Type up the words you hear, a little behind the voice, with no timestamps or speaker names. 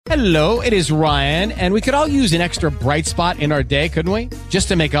Hello, it is Ryan, and we could all use an extra bright spot in our day, couldn't we? Just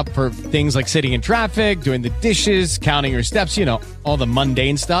to make up for things like sitting in traffic, doing the dishes, counting your steps, you know, all the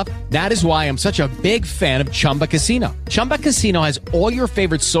mundane stuff. That is why I'm such a big fan of Chumba Casino. Chumba Casino has all your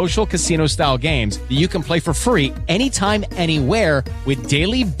favorite social casino-style games that you can play for free anytime, anywhere with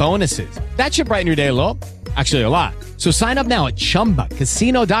daily bonuses. That should brighten your day a little. Actually, a lot. So sign up now at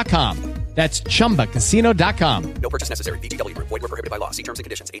ChumbaCasino.com. That's ChumbaCasino.com. No purchase necessary. VGW Group. Void where prohibited by law. See terms and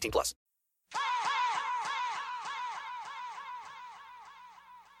conditions. 18 plus.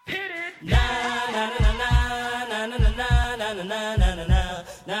 Hit it. Na na na na na na na na na na na na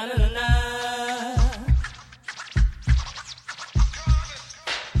na na na.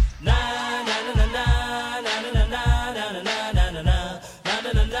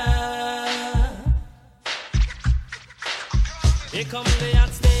 Here come the hot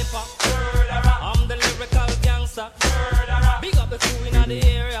stepper. I'm the lyrical gangster. Big up the crew in the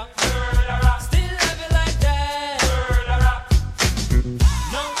area. Still heavy like that.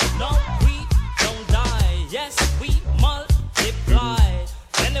 No, we don't die. Yes, we multiply.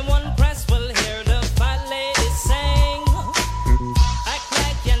 Anyone press will hear the fat lady sing. Act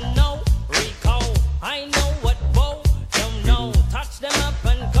like you know, Rico. I know what Bo don't know. Touch them up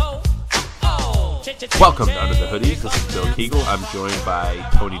and go. Welcome to Under the Hoodies. This is Bill Kegel. I'm joined by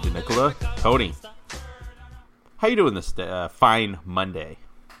Tony DeNicola. Tony, how you doing this fine Monday?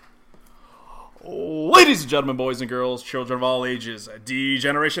 Ladies and gentlemen, boys and girls, children of all ages,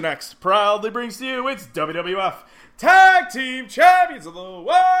 D-Generation X proudly brings to you its WWF Tag Team Champions of the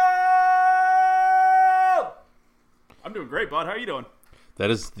World! I'm doing great, bud. How are you doing? That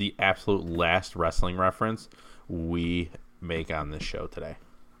is the absolute last wrestling reference we make on this show today.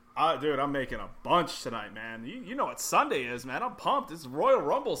 Dude, I'm making a bunch tonight, man. You know what Sunday is, man. I'm pumped. It's Royal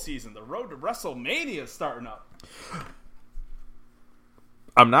Rumble season. The road to WrestleMania is starting up.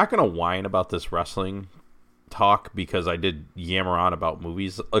 I'm not going to whine about this wrestling talk because I did yammer on about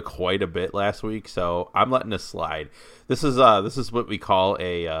movies quite a bit last week, so I'm letting this slide. This is what we call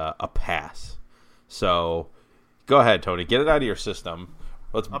a pass. So go ahead, Tony. Get it out of your system.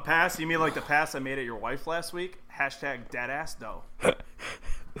 A pass? You mean like the pass I made at your wife last week? Hashtag deadass dough.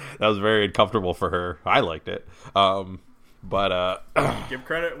 That was very uncomfortable for her. I liked it. But give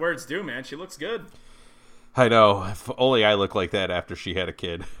credit where it's due, man. She looks good. I know. If only I looked like that after she had a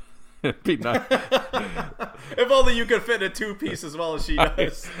kid. It'd be nice. If only you could fit in a two-piece as well as she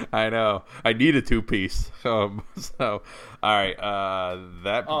does. I know. I need a two-piece. All right.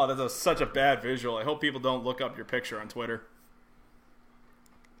 That's such a bad visual. I hope people don't look up your picture on Twitter.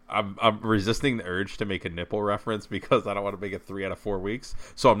 I'm resisting the urge to make a nipple reference because I don't want to make it 3 out of 4 weeks.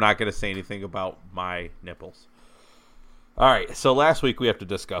 So I'm not going to say anything about my nipples. All right. So last week we have to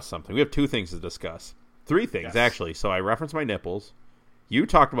discuss something. We have 2 things to discuss. 3 things, actually. So I referenced my nipples. You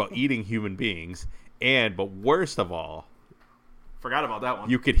talked about eating human beings. But worst of all, forgot about that one.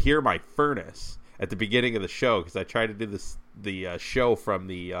 You could hear my furnace at the beginning of the show because I tried to do the show from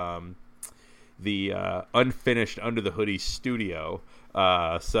the unfinished Under the Hoodie studio.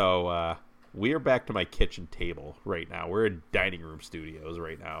 So we are back to my kitchen table right now. We're in dining room studios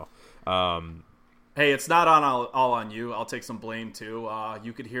right now. Hey, it's not all on you. I'll take some blame too.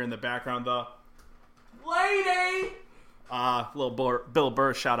 You could hear in the background the lady. Little Bill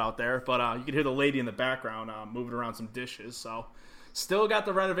Burr shout out there, but you could hear the lady in the background moving around some dishes. So still got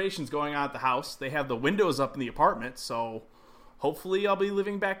the renovations going on at the house. They have the windows up in the apartment, so hopefully I'll be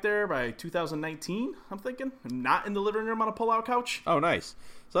living back there by 2019, I'm thinking. Not in the living room on a pull-out couch. Oh, nice.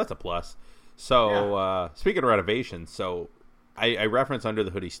 So that's a plus. So, yeah. Speaking of renovations, so I referenced Under the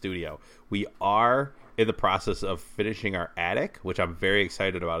Hoodie Studio. We are in the process of finishing our attic, which I'm very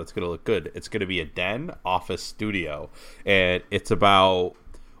excited about. It's going to look good. It's going to be a den office studio. And it's about,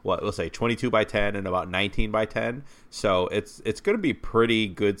 let's say 22 by 10 and about 19 by 10. So it's going to be pretty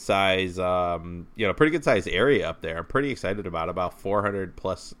good size, pretty good size area up there. I'm pretty excited about 400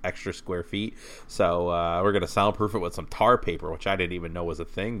 plus extra square feet. So we're going to soundproof it with some tar paper, which I didn't even know was a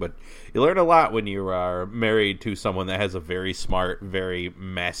thing. But you learn a lot when you are married to someone that has a very smart, very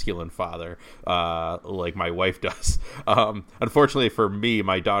masculine father, like my wife does. Unfortunately for me,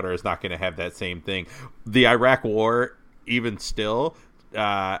 my daughter is not going to have that same thing. The Iraq War, even still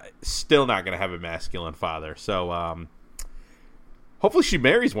not going to have a masculine father. So hopefully she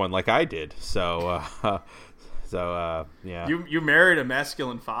marries one like I did. So yeah. You married a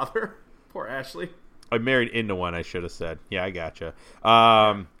masculine father? Poor Ashley. I married into one, I should have said. Yeah, I gotcha.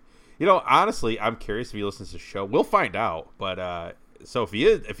 Honestly, I'm curious if he listens to the show. We'll find out. But so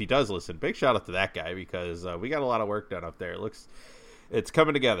if he does listen, big shout out to that guy because we got a lot of work done up there. It's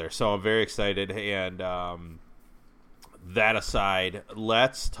coming together. So I'm very excited. And that aside,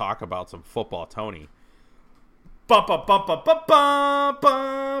 let's talk about some football, Tony. Yeah,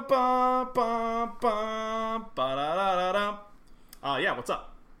 what's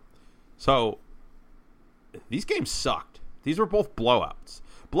up? So, these games sucked. These were both blowouts.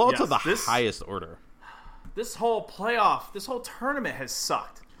 Blowouts of the highest order. This whole playoff, this whole tournament has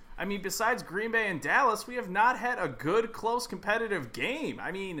sucked. I mean, besides Green Bay and Dallas, we have not had a good, close, competitive game.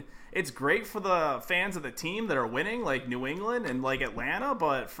 I mean, it's great for the fans of the team that are winning, like New England and like Atlanta,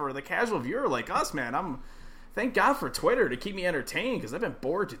 but for the casual viewer like us, man, thank God for Twitter to keep me entertained because I've been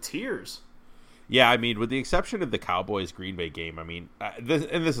bored to tears. Yeah, I mean, with the exception of the Cowboys-Green Bay game, I mean,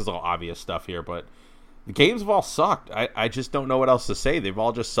 this is all obvious stuff here, but the games have all sucked. I just don't know what else to say. They've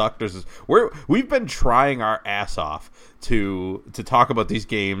all just sucked. We've been trying our ass off to talk about these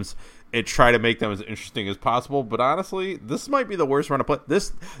games and try to make them as interesting as possible. But honestly, this might be the worst run of play. You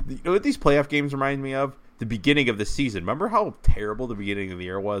know what these playoff games remind me of? The beginning of the season. Remember how terrible the beginning of the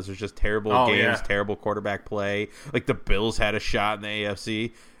year was? There's just terrible games, terrible quarterback play. Like the Bills had a shot in the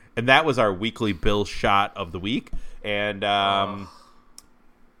AFC, and that was our weekly Bills shot of the week. And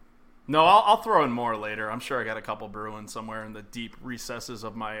no, I'll throw in more later. I'm sure I got a couple brewing somewhere in the deep recesses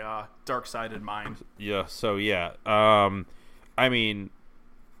of my dark-sided mind. Yeah, so yeah. I mean,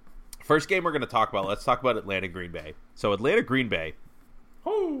 first game we're going to talk about, let's talk about Atlanta-Green Bay. So Atlanta-Green Bay.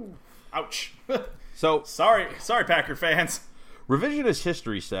 Oh, ouch. So sorry, Packer fans. Revisionist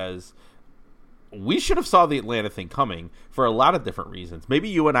history says we should have saw the Atlanta thing coming for a lot of different reasons. Maybe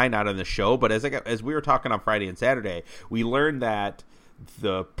you and I not on the show, but as we were talking on Friday and Saturday, we learned that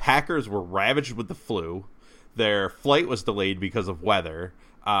the Packers were ravaged with the flu. Their flight was delayed because of weather.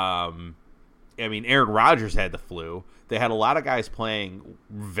 I mean, Aaron Rodgers had the flu. They had a lot of guys playing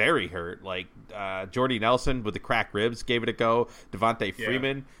very hurt, like Jordy Nelson with the cracked ribs gave it a go. Devontae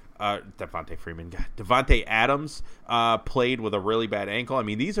Adams played with a really bad ankle. I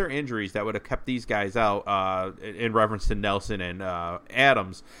mean, these are injuries that would have kept these guys out in reference to Nelson and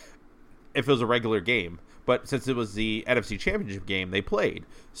Adams if it was a regular game. But since it was the NFC Championship game, they played.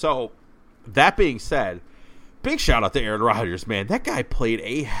 So, that being said, big shout out to Aaron Rodgers, man. That guy played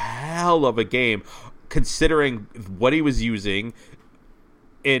a hell of a game considering what he was using.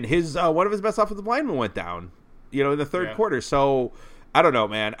 And his one of his best offensive linemen went down, in the third quarter. So, I don't know,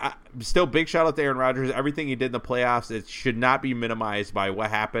 man. Still, big shout out to Aaron Rodgers. Everything he did in the playoffs, it should not be minimized by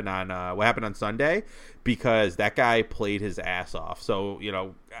what happened on Sunday, because that guy played his ass off. So,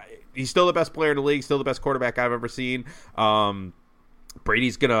 he's still the best player in the league, still the best quarterback I've ever seen.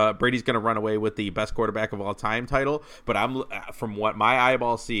 Brady's gonna run away with the best quarterback of all time title. But from what my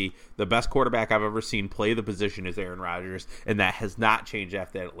eyeballs see, the best quarterback I've ever seen play the position is Aaron Rodgers, and that has not changed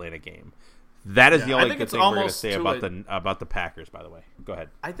after that Atlanta game. That is the only good thing we're going to say about the Packers, by the way. Go ahead.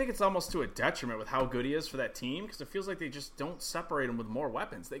 I think it's almost to a detriment with how good he is for that team, because it feels like they just don't separate him with more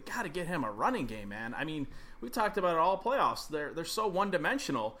weapons. They got to get him a running game, man. I mean, we talked about it all playoffs. They're so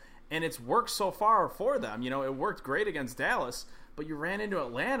one-dimensional, and it's worked so far for them. It worked great against Dallas, but you ran into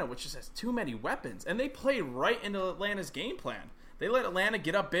Atlanta, which just has too many weapons. And they played right into Atlanta's game plan. They let Atlanta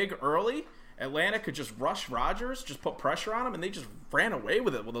get up big early. Atlanta could just rush Rodgers, just put pressure on him, and they just ran away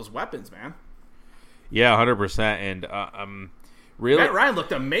with it with those weapons, man. Yeah, 100%. And really, Matt Ryan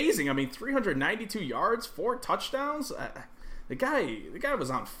looked amazing. I mean, 392 yards, 4 touchdowns. The guy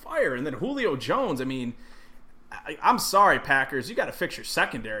was on fire. And then Julio Jones. I mean, I'm sorry, Packers. You got to fix your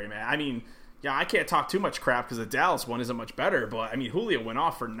secondary, man. I mean, yeah, I can't talk too much crap because the Dallas one isn't much better. But I mean, Julio went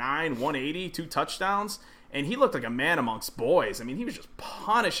off for 180, 2 touchdowns, and he looked like a man amongst boys. I mean, he was just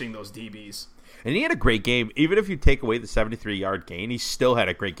punishing those DBs. And he had a great game. Even if you take away the 73-yard gain, he still had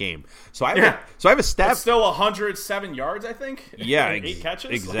a great game. So I have a stat. It's still 107 yards, I think. Yeah, 8 catches.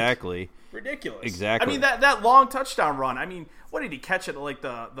 Exactly. Ridiculous. Exactly. I mean, that long touchdown run. I mean, what did he catch at like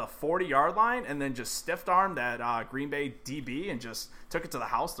the 40-yard line and then just stiff armed that Green Bay DB and just took it to the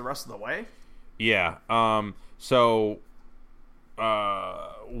house the rest of the way? Yeah. So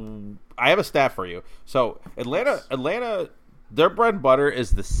I have a stat for you. So Atlanta. Their bread and butter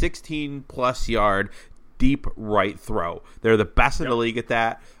is the 16-plus yard deep right throw. They're the best in the league at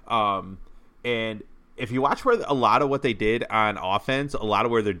that. And if you watch where a lot of what they did on offense, a lot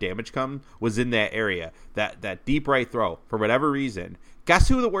of where their damage come was in that area, that deep right throw. For whatever reason, guess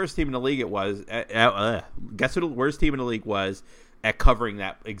who the worst team in the league it was? Guess who the worst team in the league was at covering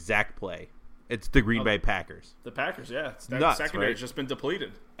that exact play? It's the Green Bay Packers. The Packers, yeah. Nuts, secondary right? has just been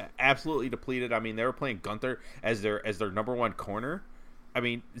depleted. Absolutely depleted. I mean, they were playing Gunther as their number one corner. I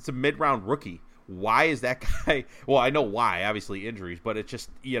mean, it's a mid-round rookie. Why is that guy? Well, I know why. Obviously, injuries, but it's just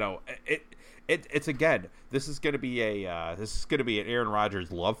it's again. This is going to be an Aaron Rodgers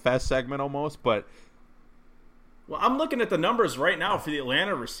love fest segment almost. But Well, I'm looking at the numbers right now for the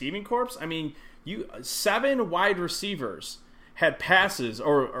Atlanta receiving corps. I mean, 7 wide receivers had passes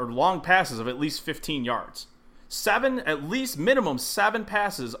or long passes of at least 15 yards. 7, at least minimum 7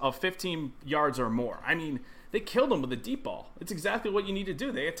 passes of 15 yards or more. I mean, they killed them with a deep ball. It's exactly what you need to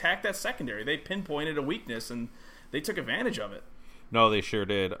do. They attacked that secondary. They pinpointed a weakness, and they took advantage of it. No, they sure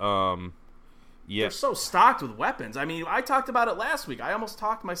did. Yeah. They're so stocked with weapons. I mean, I talked about it last week. I almost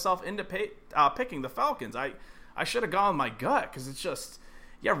talked myself into picking the Falcons. I should have gone with my gut because it's just,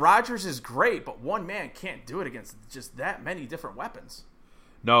 yeah, Rodgers is great, but one man can't do it against just that many different weapons.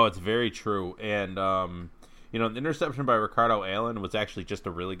 No, it's very true. And, the interception by Ricardo Allen was actually just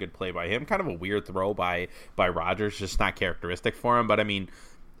a really good play by him. Kind of a weird throw by Rodgers, just not characteristic for him. But, I mean,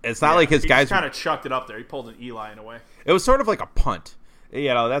 it's not like his guys kind of chucked it up there. He pulled an Eli in a way. It was sort of like a punt.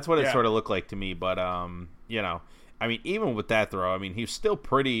 That's what it sort of looked like to me. But, I mean, even with that throw, I mean, he was still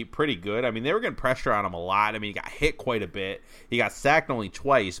pretty good. I mean, they were getting pressure on him a lot. I mean, he got hit quite a bit. He got sacked only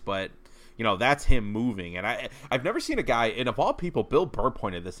twice, but, that's him moving. And I've never seen a guy, and of all people, Bill Burr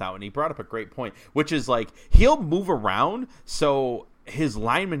pointed this out, and he brought up a great point, which is like he'll move around so his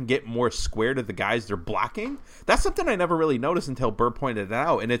linemen get more square to the guys they're blocking. That's something I never really noticed until Burr pointed it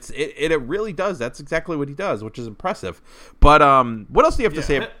out, and it really does. That's exactly what he does, which is impressive. But what else do you have to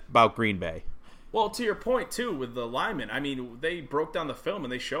say about Green Bay? Well, to your point too with the linemen, I mean, they broke down the film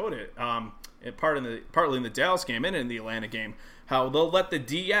and they showed it, partly in the Dallas game and in the Atlanta game, how they'll let the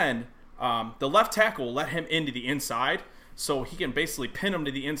DN, the left tackle, will let him into the inside, so he can basically pin him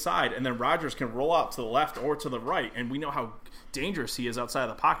to the inside, and then Rodgers can roll out to the left or to the right, and we know how dangerous he is outside of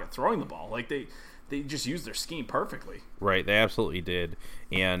the pocket throwing the ball. Like they just used their scheme perfectly. Right, they absolutely did,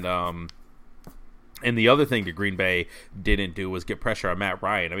 And the other thing that Green Bay didn't do was get pressure on Matt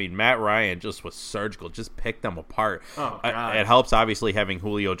Ryan. I mean, Matt Ryan just was surgical, just picked them apart. Oh, God. It helps, obviously, having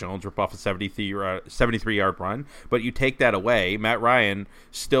Julio Jones rip off a 73-yard run. But you take that away, Matt Ryan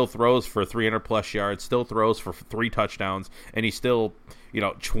still throws for 300-plus yards, still throws for 3 touchdowns, and he's still,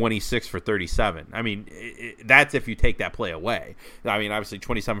 26 for 37. I mean, that's if you take that play away. I mean, obviously,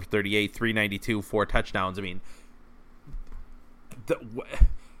 27 for 38, 392, 4 touchdowns. I mean,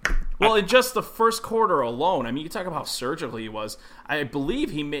 well, in just the first quarter alone, I mean, you talk about how surgical he was. I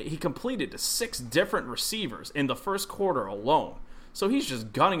believe he completed to 6 different receivers in the first quarter alone. So he's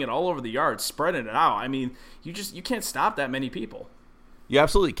just gunning it all over the yard, spreading it out. I mean, you can't stop that many people. You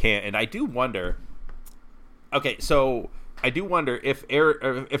absolutely can't. And I do wonder. Okay, so I do wonder if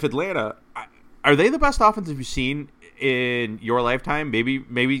Atlanta, are they the best offense you've seen in your lifetime?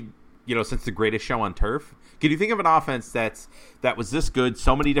 Maybe since the greatest show on turf. Can you think of an offense that was this good,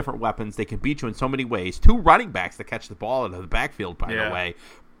 so many different weapons, they can beat you in so many ways? 2 running backs that catch the ball out of the backfield, by the way.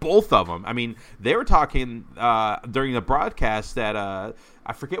 Both of them. I mean, they were talking during the broadcast that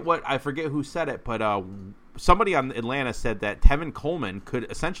I forget who said it, but somebody on Atlanta said that Tevin Coleman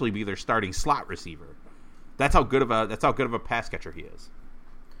could essentially be their starting slot receiver. That's how good of a pass catcher he is.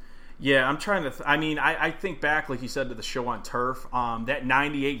 Yeah, I'm trying to. I think back, like you said, to the show on turf. That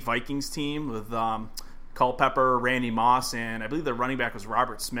 '98 Vikings team with Culpepper, Randy Moss, and I believe their running back was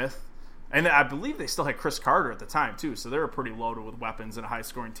Robert Smith. And I believe they still had Chris Carter at the time, too. So they were pretty loaded with weapons and a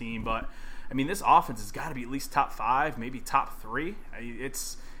high-scoring team. But, I mean, this offense has got to be at least top 5, maybe top 3.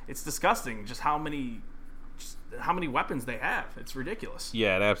 It's disgusting just how many weapons they have. It's ridiculous.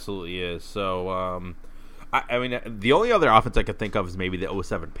 Yeah, it absolutely is. So, I mean, the only other offense I could think of is maybe the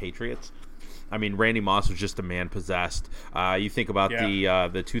 07 Patriots. I mean, Randy Moss was just a man possessed. You think about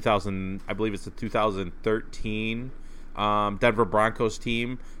the 2000, I believe it's the 2013 Denver Broncos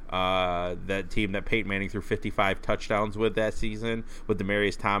team. That team that Peyton Manning threw 55 touchdowns with that season with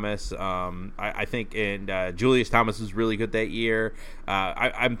Demaryius Thomas. I think, and Julius Thomas was really good that year.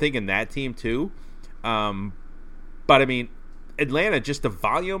 I'm thinking that team too. But I mean, Atlanta, just the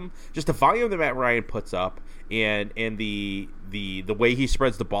volume that Matt Ryan puts up, and the way he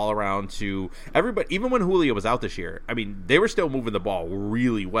spreads the ball around to everybody. Even when Julio was out this year, I mean, they were still moving the ball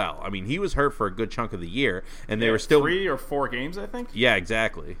really well. I mean, he was hurt for a good chunk of the year, and they were still 3 or 4 games, I think. Yeah,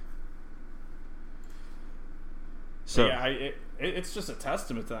 exactly. So it's just a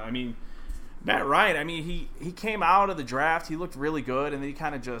testament to that. I mean, Matt Ryan, I mean, he came out of the draft, he looked really good, and then he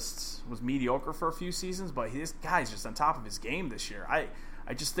kind of just was mediocre for a few seasons, but this guy's just on top of his game this year.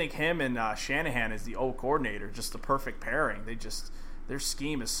 I just think him and Shanahan as the O coordinator, just the perfect pairing. Their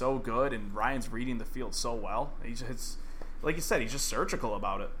scheme is so good, and Ryan's reading the field so well. It's like you said, he's just surgical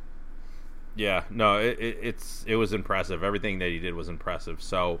about it. Yeah, no, it was impressive. Everything that he did was impressive.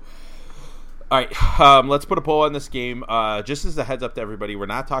 So, all right, let's put a poll on this game. Just as a heads up to everybody, we're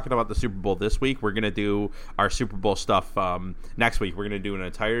not talking about the Super Bowl this week. We're going to do our Super Bowl stuff next week. We're going to do an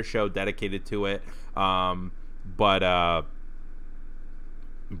entire show dedicated to it.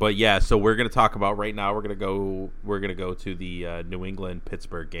 But yeah, so we're gonna talk about right now. We're gonna go to the New England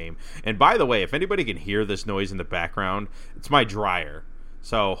Pittsburgh game. And by the way, if anybody can hear this noise in the background, it's my dryer.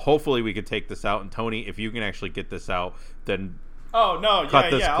 So hopefully we can take this out. And Tony, if you can actually get this out, then oh no,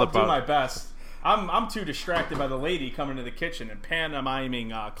 yeah, I'll do out. my best. I'm too distracted by the lady coming to the kitchen and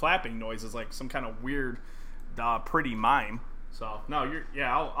pantomiming clapping noises like some kind of weird, pretty mime. So no,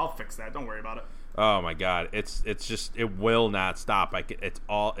 I'll fix that. Don't worry about it. Oh my God! It's just it will not stop.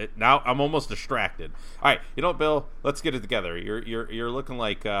 Now I'm almost distracted. All right, you know what, Bill? Let's get it together. You're looking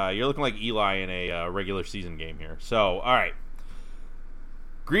like Eli in a regular season game here. So all right,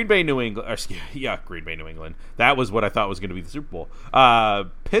 Green Bay, New England. Green Bay, New England. That was what I thought was going to be the Super Bowl.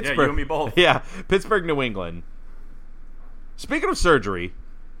 Pittsburgh. Yeah, you and me both. Yeah, Pittsburgh, New England. Speaking of surgery,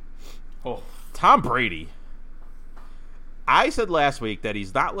 Tom Brady. I said last week that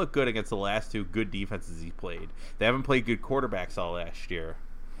he's not looked good against the last two good defenses he's played. They haven't played good quarterbacks all last year.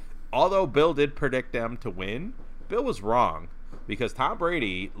 Although Bill did predict them to win, Bill was wrong because Tom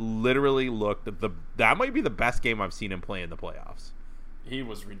Brady literally looked that might be the best game I've seen him play in the playoffs. He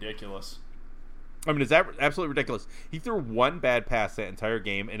was ridiculous. I mean, it's absolutely ridiculous. He threw one bad pass that entire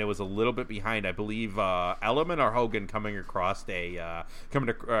game, and it was a little bit behind, I believe, Elliman or Hogan coming across coming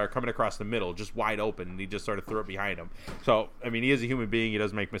across the middle, just wide open, and he just sort of threw it behind him. So, I mean, he is a human being. He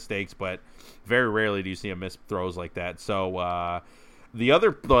does make mistakes, but very rarely do you see him miss throws like that. So, the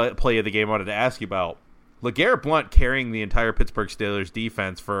other play of the game I wanted to ask you about, LeGarrette Blount carrying the entire Pittsburgh Steelers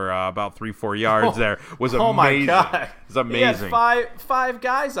defense for about 3-4 yards there was amazing. Oh my God. It was amazing. He had five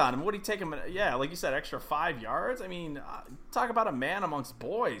guys on him. What did he take him? Yeah, like you said, extra 5 yards. I mean, talk about a man amongst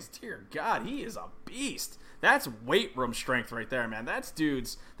boys. Dear God, he is a beast. That's weight room strength right there, man. That's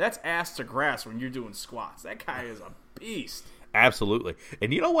ass to grass when you're doing squats. That guy is a beast. Absolutely.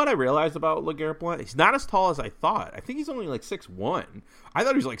 And you know what I realized about LeGarrette Blount? He's not as tall as I thought. I think he's only like 6'1". I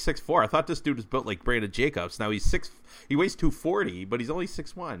thought he was like 6'4". I thought this dude was built like Brandon Jacobs. Now he weighs 240, but he's only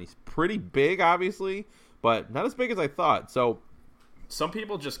 6'1". He's pretty big, obviously, but not as big as I thought. So some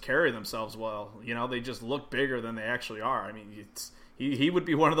people just carry themselves well. You know, they just look bigger than they actually are. I mean, he would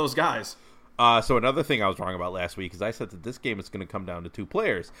be one of those guys. So another thing I was wrong about last week is I said that this game is going to come down to two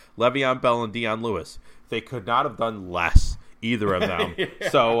players, Le'Veon Bell and Deion Lewis. They could not have done less, either of them. Yeah.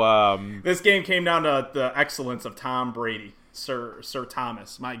 So this game came down to the excellence of Tom Brady, Sir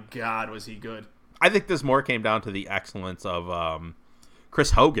Thomas. My God, was he good? I think this more came down to the excellence of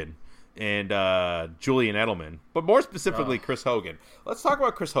Chris Hogan and Julian Edelman, but more specifically Chris Hogan. Let's talk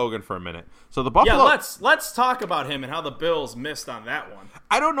about Chris Hogan for a minute. So the Buffalo, let's talk about him and how the Bills missed on that one.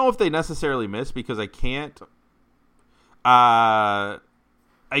 I don't know if they necessarily missed because I can't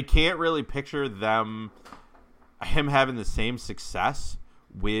really picture him having the same success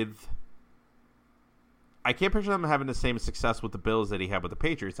with. I can't picture them having the same success with the Bills that he had with the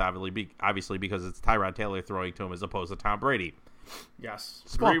Patriots, obviously because it's Tyrod Taylor throwing to him as opposed to Tom Brady. Yes,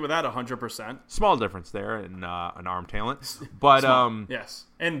 agree with that 100%. Small difference there in arm talent, but yes,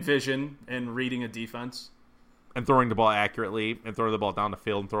 and vision and reading a defense, and throwing the ball accurately, and throwing the ball down the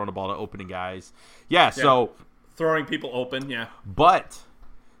field, and throwing the ball to opening guys. Yeah, so throwing people open. Yeah, but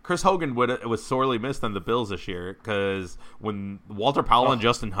Chris Hogan was sorely missed on the Bills this year because when Walter Powell and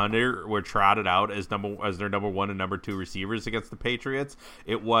Justin Hunter were trotted out as their number 1 and number 2 receivers against the Patriots,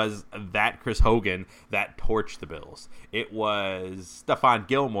 it was that Chris Hogan that torched the Bills. It was Stephon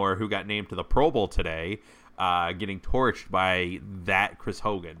Gilmore, who got named to the Pro Bowl today, getting torched by that Chris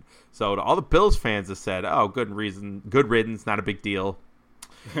Hogan. So to all the Bills fans that said, "Oh, good riddance, not a big deal,"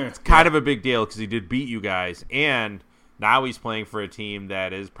 it's kind of a big deal because he did beat you guys, and now he's playing for a team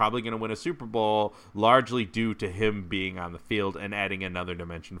that is probably going to win a Super Bowl, largely due to him being on the field and adding another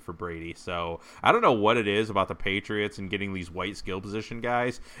dimension for Brady. So I don't know what it is about the Patriots and getting these white skill position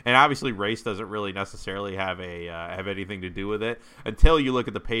guys. And obviously race doesn't really necessarily have anything to do with it until you look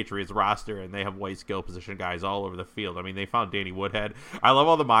at the Patriots roster and they have white skill position guys all over the field. I mean, they found Danny Woodhead. I love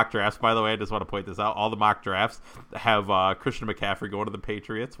all the mock drafts, by the way. I just want to point this out. All the mock drafts have Christian McCaffrey going to the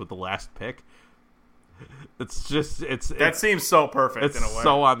Patriots with the last pick. That seems so perfect in a way. It's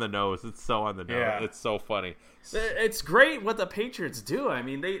so on the nose. It's so on the nose. Yeah. It's so funny. It's great what the Patriots do. I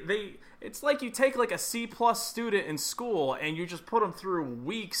mean, they it's like you take like a C+ student in school and you just put them through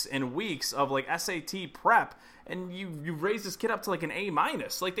weeks and weeks of like SAT prep, and you raise this kid up to like an A-.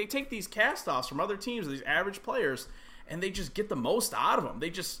 Like they take these cast-offs from other teams, these average players, and they just get the most out of them.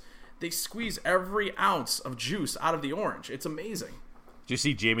 They squeeze every ounce of juice out of the orange. It's amazing. Did you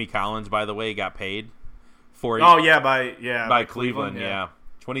see Jamie Collins, by the way, got paid? By Cleveland, yeah.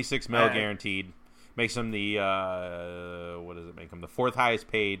 $26 million guaranteed. Makes him the what does it make him? The fourth highest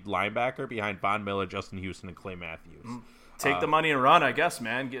paid linebacker behind Von Miller, Justin Houston, and Clay Matthews. Take the money and run, I guess,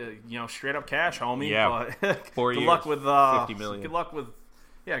 man. Straight up cash, homie. Yeah, but 4 years, good luck with $50 million. Good luck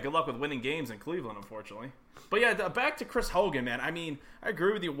with winning games in Cleveland, unfortunately. But yeah, back to Chris Hogan, man. I mean, I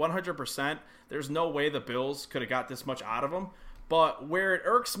agree with you 100%. There's no way the Bills could have got this much out of him. But where it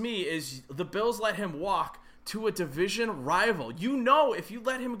irks me is the Bills let him walk to a division rival. If you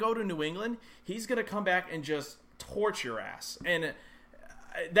let him go to New England, he's going to come back and just torch your ass. And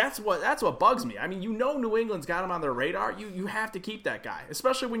that's what bugs me. I mean, New England's got him on their radar. You have to keep that guy,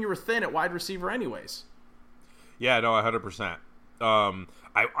 especially when you were thin at wide receiver anyways. Yeah, no, 100%.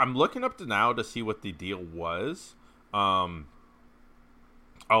 I'm looking up now to see what the deal was. I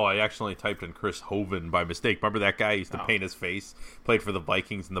actually typed in Chris Hoven by mistake. Remember that guy? He used to paint his face. Played for the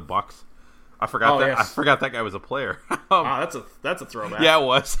Vikings and the Bucks. I forgot that. Yes. I forgot that guy was a player. That's a throwback. Yeah, it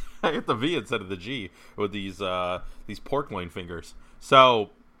was. I hit the V instead of the G with these pork loin fingers. So,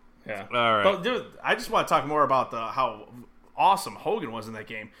 yeah. All right. But dude, I just want to talk more about how awesome Hogan was in that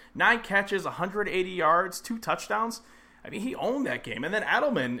game. 9 catches, 180 yards, 2 touchdowns. I mean, he owned that game. And then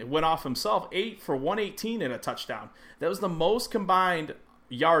Edelman went off himself, 8 for 118 and a touchdown. That was the most combined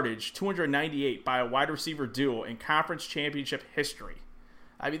yardage, 298, by a wide receiver duo in conference championship history.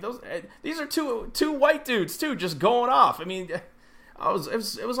 I mean, these are two white dudes too, just going off. I mean, it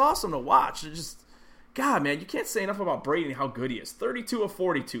was awesome to watch. It just, God, man, you can't say enough about Brady and how good he is. 32 of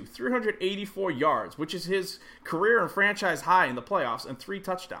 42, 384 yards, which is his career and franchise high in the playoffs, and 3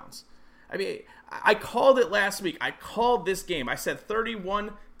 touchdowns. I mean, I called it last week. I called this game. I said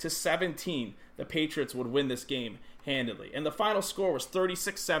 31-17, the Patriots would win this game handily, and the final score was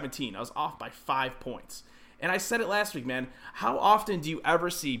 36-17. I was off by 5 points. And I said it last week, man. How often do you ever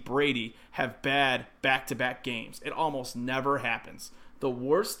see Brady have bad back-to-back games? It almost never happens. The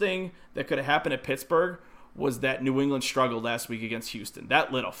worst thing that could have happened at Pittsburgh was that New England struggled last week against Houston.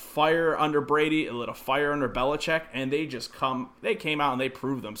 That lit a fire under Brady. It lit a fire under Belichick. And they came out and they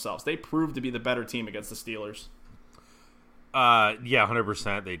proved themselves. They proved to be the better team against the Steelers. Yeah,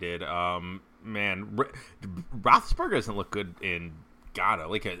 100% they did. Man, Roethlisberger doesn't look good in Ghana.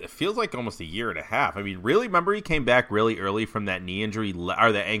 Like, it feels like almost a year and a half. I mean, really, remember he came back really early from that knee injury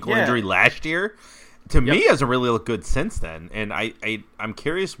or that ankle injury last year? To me, hasn't really looked good since then. And I'm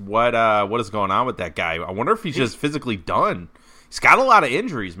curious what is going on with that guy. I wonder if he's just physically done. He's got a lot of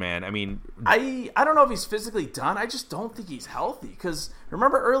injuries, man. I mean, I don't know if he's physically done. I just don't think he's healthy. Because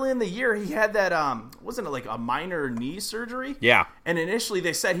remember early in the year, he had that, wasn't it like a minor knee surgery? Yeah. And initially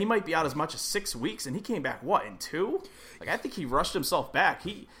they said he might be out as much as 6 weeks. And he came back, in 2? Like, I think he rushed himself back.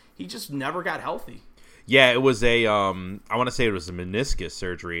 He just never got healthy. Yeah, it was I want to say it was a meniscus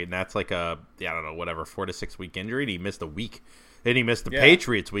surgery. And that's like a, 4 to 6 week injury. And he missed a week. And he missed the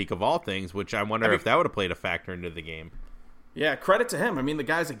Patriots week of all things, which I wonder if that would have played a factor into the game. Yeah, credit to him. I mean, the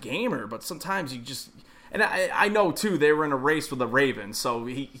guy's a gamer, but sometimes you just... And I know, too, they were in a race with the Ravens, so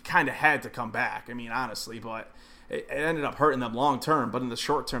he kind of had to come back, I mean, honestly. But it ended up hurting them long term, but in the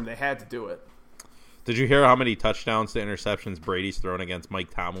short term, they had to do it. Did you hear how many touchdowns to interceptions Brady's thrown against Mike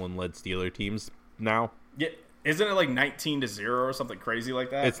Tomlin-led Steeler teams now? Yeah, isn't it like 19-0 or something crazy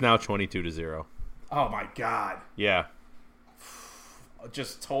like that? It's now 22-0. Oh, my God. Yeah.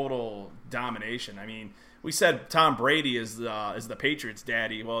 Just total domination. I mean... We said Tom Brady is the Patriots'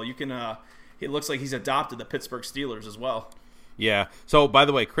 daddy. Well, you can. It looks like he's adopted the Pittsburgh Steelers as well. Yeah. So, by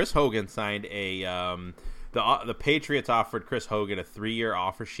the way, Chris Hogan signed the Patriots offered Chris Hogan a 3-year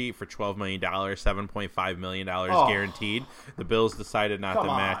offer sheet for $12 million, $7.5 million guaranteed. The Bills decided not to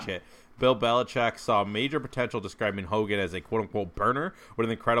match it. Bill Belichick saw major potential, describing Hogan as a quote-unquote burner with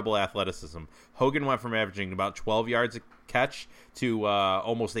an incredible athleticism. Hogan went from averaging about 12 yards a catch to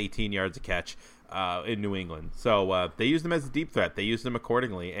almost 18 yards a catch in New England. So they used him as a deep threat. They used him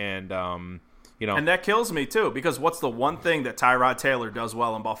accordingly. And, And that kills me, too, because what's the one thing that Tyrod Taylor does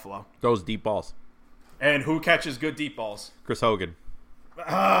well in Buffalo? Those deep balls. And who catches good deep balls? Chris Hogan.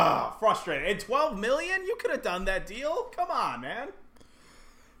 Frustrated. And $12 million? You could have done that deal? Come on, man.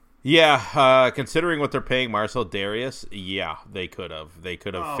 Yeah, considering what they're paying Marcel Darius, yeah, they could have. They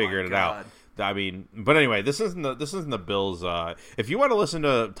could have figured it out. I mean, but anyway, this isn't the Bills. If you want to listen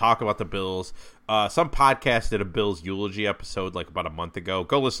to talk about the Bills, some podcast did a Bills eulogy episode like about a month ago.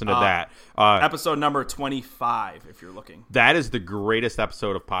 Go listen to that. Episode number 25, if you're looking. That is the greatest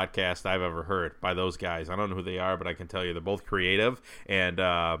episode of podcast I've ever heard by those guys. I don't know who they are, but I can tell you they're both creative and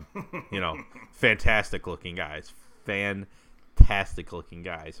fantastic looking guys. Fantastic looking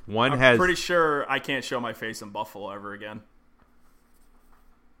guys. I'm pretty sure I can't show my face in Buffalo ever again.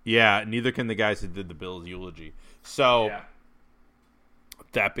 Yeah, neither can the guys who did the Bills eulogy. So,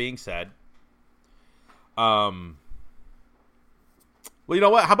 That being said, Well, you know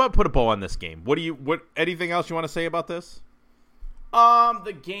what? How about put a bow on this game? Anything else you want to say about this?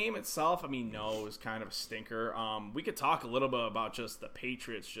 The game itself, I mean, no, it was kind of a stinker. We could talk a little bit about just the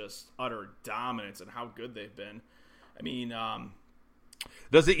Patriots' just utter dominance and how good they've been. I mean,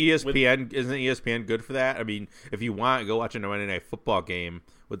 isn't ESPN good for that? I mean, if you want, go watch a Monday Night Football game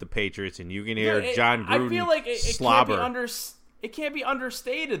with the Patriots, and you can hear John Gruden I feel like it slobber. It can't be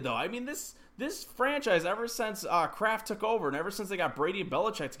understated, though. I mean, this franchise, ever since Kraft took over and ever since they got Brady and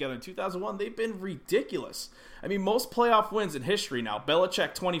Belichick together in 2001, they've been ridiculous. I mean, most playoff wins in history now.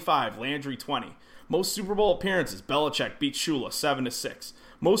 Belichick 25, Landry 20. Most Super Bowl appearances, Belichick beat Shula 7-6.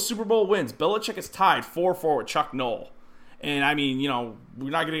 Most Super Bowl wins, Belichick is tied 4-4 with Chuck Noll. And, I mean, we're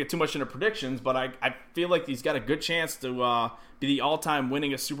not going to get too much into predictions, but I feel like he's got a good chance to be the all-time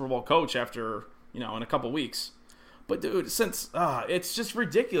winningest Super Bowl coach after, in a couple weeks. But, dude, since it's just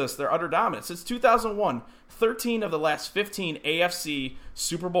ridiculous, their utter dominance. Since 2001, 13 of the last 15 AFC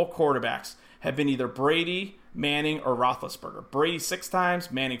Super Bowl quarterbacks have been either Brady, Manning, or Roethlisberger. Brady 6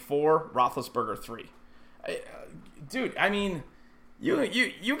 times, Manning 4, Roethlisberger 3. Dude, I mean,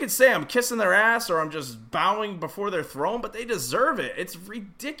 you could say I'm kissing their ass or I'm just bowing before their throne, but they deserve it. It's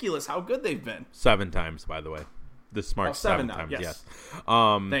ridiculous how good they've been. 7 times, by the way. The smart 7 now, times, yes.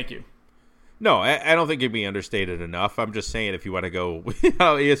 Thank you. No, I don't think it'd be understated enough. I'm just saying if you want to go,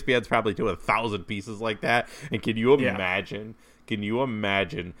 ESPN's probably doing 1,000 pieces like that. And can you imagine? Can you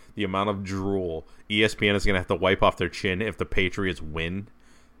imagine the amount of drool ESPN is going to have to wipe off their chin if the Patriots win?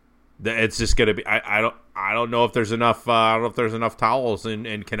 It's just going to be. I don't know if there's enough. I don't know if there's enough towels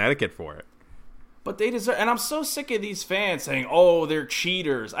in Connecticut for it. But they deserve, and I'm so sick of these fans saying, "Oh, they're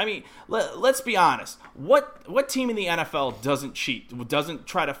cheaters." I mean, let's be honest. What team in the NFL doesn't cheat? Doesn't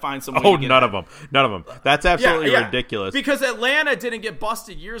try to find some way to get none of them. That's absolutely ridiculous. Because Atlanta didn't get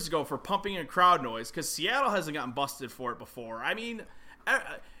busted years ago for pumping in crowd noise. Because Seattle hasn't gotten busted for it before. I mean,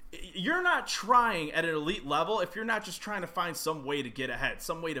 you're not trying at an elite level if you're not just trying to find some way to get ahead,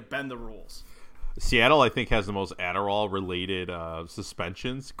 some way to bend the rules. Seattle, I think, has the most Adderall-related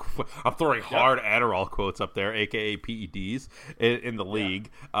suspensions. I'm throwing hard Adderall quotes up there, a.k.a. PEDs, in the league.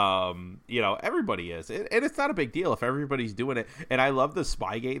 Everybody is. And it's not a big deal if everybody's doing it. And I love the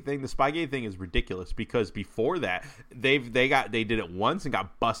Spygate thing. The Spygate thing is ridiculous because before that, they did it once and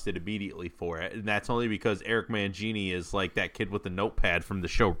got busted immediately for it. And that's only because Eric Mangini is like that kid with the notepad from the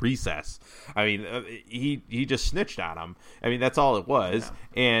show Recess. I mean, he just snitched on him. I mean, that's all it was.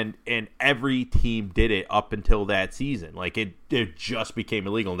 Yeah. And every team did it up until that season. Like it just became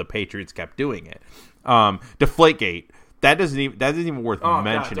illegal and the Patriots kept doing it. Deflategate, that isn't even worth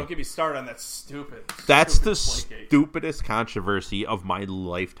mentioning. God, don't get me started on that stupid stupidest controversy of my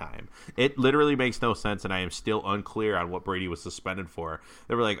lifetime. It literally makes no sense, and I am still unclear on what Brady was suspended for.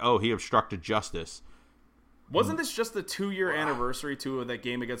 They were like, "Oh, he obstructed justice." Wasn't this just the 2-year anniversary of that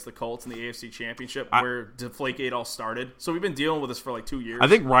game against the Colts in the AFC Championship where Deflategate all started? So we've been dealing with this for like 2 years. I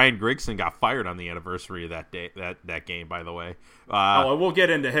think Ryan Grigson got fired on the anniversary of that day, that game, by the way. We'll get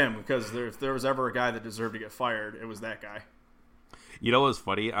into him because if there was ever a guy that deserved to get fired, it was that guy. You know what's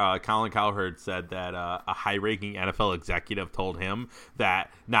funny? Colin Cowherd said that a high-ranking NFL executive told him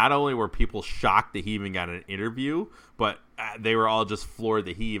that not only were people shocked that he even got an interview, but they were all just floored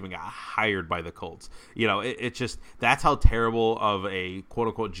that he even got hired by the Colts. It just that's how terrible of a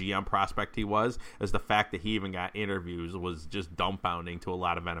quote-unquote GM prospect he was, is the fact that he even got interviews was just dumbfounding to a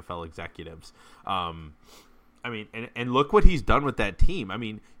lot of NFL executives. I mean, and look what he's done with that team. I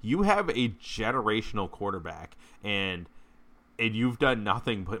mean, you have a generational quarterback, and you've done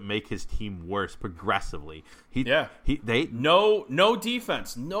nothing but make his team worse progressively. No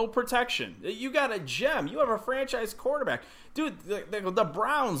defense, no protection. You got a gem. You have a franchise quarterback. Dude, the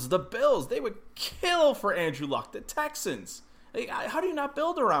Browns, the Bills, they would kill for Andrew Luck. The Texans. How do you not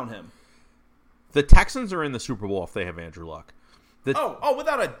build around him? The Texans are in the Super Bowl if they have Andrew Luck.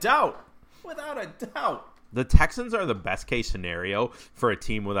 Without a doubt. Without a doubt. The Texans are the best case scenario for a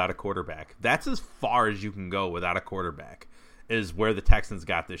team without a quarterback. That's as far as you can go without a quarterback. Is where the Texans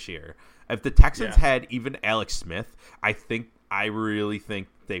got this year. If the Texans had even Alex Smith, I really think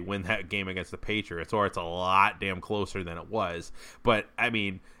they win that game against the Patriots, or it's a lot damn closer than it was. But, I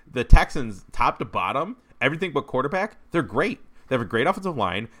mean, the Texans, top to bottom, everything but quarterback, they're great. They have a great offensive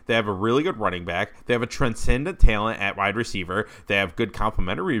line. They have a really good running back. They have a transcendent talent at wide receiver. They have good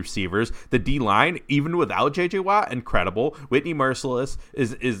complementary receivers. The D-line, even without J.J. Watt, incredible. Whitney Merciless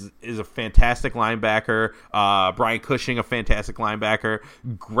is a fantastic linebacker. Brian Cushing, a fantastic linebacker.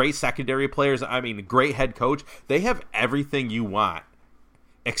 Great secondary players. I mean, great head coach. They have everything you want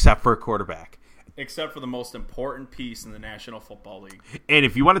except for a quarterback. Except for the most important piece in the National Football League. And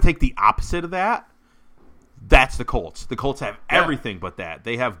if you want to take the opposite of that, That's the Colts. The Colts have everything but that.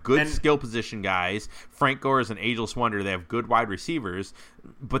 They have good skill position guys. Frank Gore is an ageless wonder. They have good wide receivers,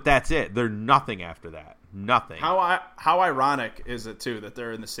 but that's it. They're nothing after that. Nothing. How ironic is it, too, that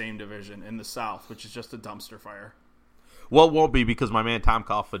they're in the same division in the South, which is just a dumpster fire? Well, it won't be because my man Tom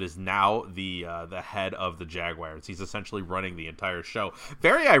Coughlin is now the head of the Jaguars. He's essentially running the entire show.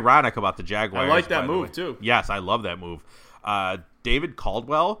 Very ironic about the Jaguars. I like that move, too. Yes, I love that move. David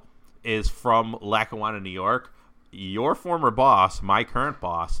Caldwell is from Lackawanna, New York. Your former boss, my current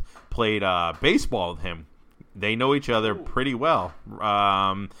boss, played baseball with him. They know each other pretty well.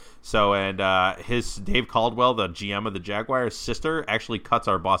 His Dave Caldwell, the GM of the Jaguars' sister, actually cuts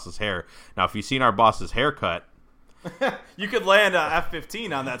our boss's hair. Now, if you've seen our boss's haircut, you could land a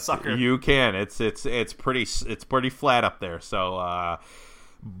F-15 on that sucker. You can. It's pretty flat up there. So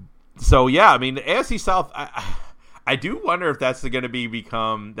yeah. I mean, the AFC South. I do wonder if that's going to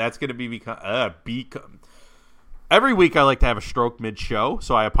become. Every week I like to have a stroke mid-show,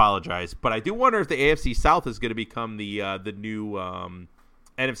 so I apologize. But I do wonder if the AFC South is going to become the new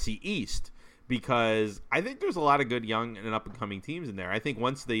NFC East, because I think there's a lot of good young and up-and-coming teams in there. I think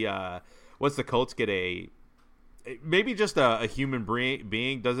once the Colts get maybe just a human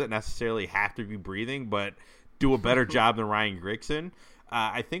being, doesn't necessarily have to be breathing, but do a better job than Ryan Grigson.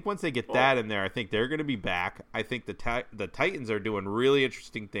 I think once they get that in there, I think they're going to be back. I think the Titans are doing really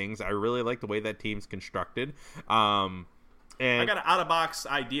interesting things. I really like the way that team's constructed. And I got an out-of-box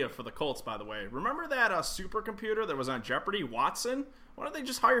idea for the Colts, by the way. Remember that supercomputer that was on Jeopardy, Watson? Why don't they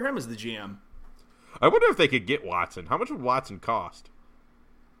just hire him as the GM? I wonder if they could get Watson. How much would Watson cost?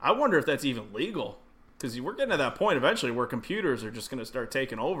 I wonder if that's even legal. Because we're getting to that point eventually where computers are just going to start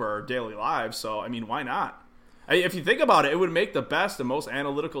taking over our daily lives. So, I mean, why not? If you think about it, it would make the best and most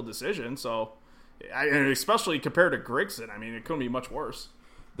analytical decision. So, especially compared to Grigson, I mean, it couldn't be much worse.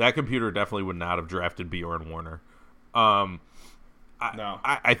 That computer definitely would not have drafted Bjorn Warner. No.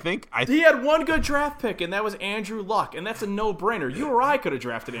 I think he had one good draft pick, and that was Andrew Luck, and that's a no-brainer. You or I could have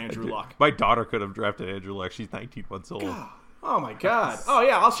drafted Andrew Luck. My daughter could have drafted Andrew Luck. She's 19 months old. God. Oh, my God. Oh,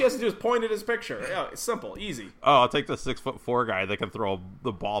 yeah, all she has to do is point at his picture. Yeah, it's simple, easy. Oh, I'll take the 6'4" guy that can throw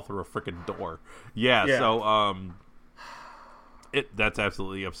the ball through a freaking door. Yeah, so that's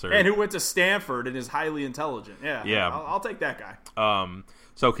absolutely absurd. And who went to Stanford and is highly intelligent. Yeah. I'll take that guy.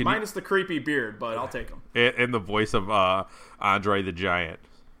 So minus the creepy beard, but I'll take him. And the voice of Andre the Giant.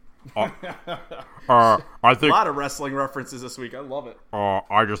 I think a lot of wrestling references this week. I love it.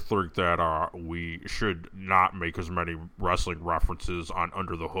 I just think that we should not make as many wrestling references on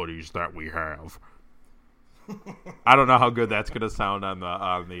Under the Hoodies that we have. I don't know how good that's going to sound on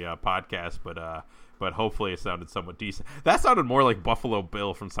the podcast, but hopefully it sounded somewhat decent. That sounded more like Buffalo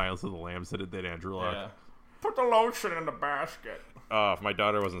Bill from Silence of the Lambs than it did Andrew Luck. Yeah. Put the lotion in the basket. If my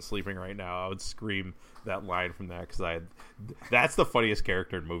daughter wasn't sleeping right now, I would scream that line from that, because that's the funniest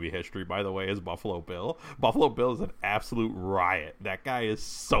character in movie history, by the way, is Buffalo Bill. Buffalo Bill is an absolute riot. That guy is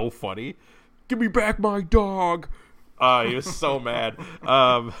so funny. Give me back my dog. He was so mad.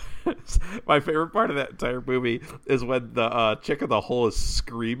 My favorite part of that entire movie is when the chick in the hole is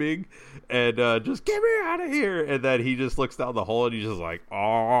screaming and just get me out of here, and then he just looks down the hole and he's just like,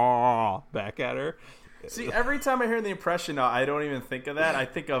 oh, back at her. See, every time I hear the impression, I don't even think of that. I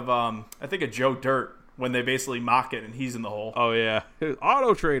think of Joe Dirt when they basically mock it and he's in the hole. Oh yeah,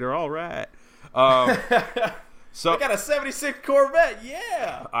 Auto Trader, all right. So I got a '76 Corvette,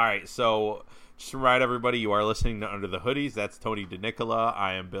 yeah. All right, so just to remind everybody, you are listening to Under the Hoodies. That's Tony DeNicola.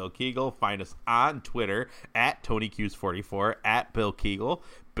 I am Bill Kegel. Find us on Twitter at TonyQs44, at Bill Kegel,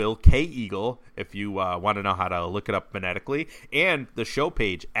 Bill K. Eagle, if you want to know how to look it up phonetically, and the show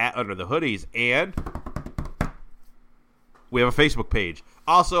page at Under the Hoodies, and we have a Facebook page.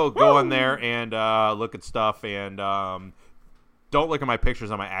 Also, go on there and look at stuff, and don't look at my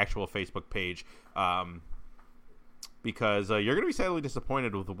pictures on my actual Facebook page, because you're going to be sadly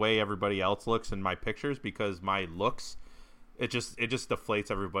disappointed with the way everybody else looks in my pictures, because my looks, it just deflates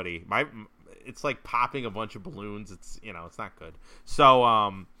everybody. It's like popping a bunch of balloons. It's not good.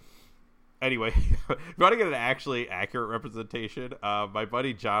 So anyway, if you want to get an actually accurate representation, my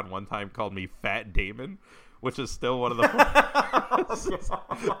buddy John one time called me Fat Damon, which is still one of the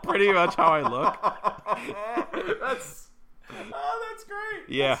pretty much how I look. That's great.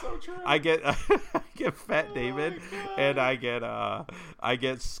 Yeah, that's so true. I get Fat David, and I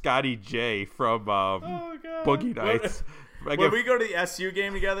get Scotty J from Boogie Nights. When we go to the SU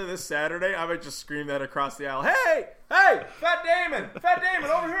game together this Saturday, I might just scream that across the aisle. Hey, Fat Damon,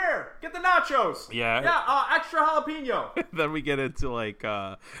 over here, get the nachos. Yeah, extra jalapeno. Then we get into like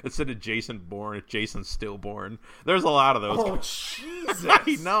instead of Jason Bourne, it's Jason Stillborn. There's a lot of those. Oh Jesus.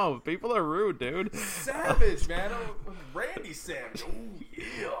 I know. People are rude, dude. Savage, man. Randy Savage. Oh,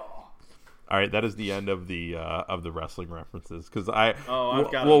 yeah. All right, that is the end of the wrestling references because I've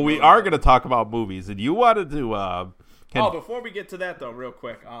got we are going to talk about movies, and you wanted to. Before we get to that though, real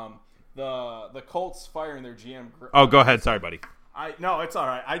quick, the Colts firing their GM. Oh, go ahead. Sorry, buddy. No, it's all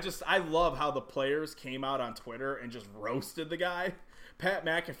right. I love how the players came out on Twitter and just roasted the guy. Pat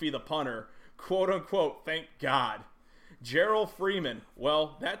McAfee, the punter, quote unquote, thank God. Gerald Freeman,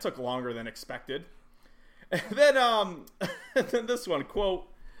 well, that took longer than expected. And then then this one, quote.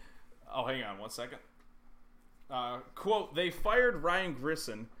 Oh, hang on 1 second. Quote, they fired Ryan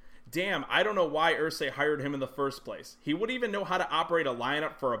Grissom. Damn, I don't know why Irsay hired him in the first place. He wouldn't even know how to operate a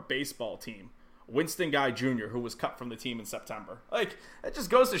lineup for a baseball team. Winston Guy Jr., who was cut from the team in September. Like, that just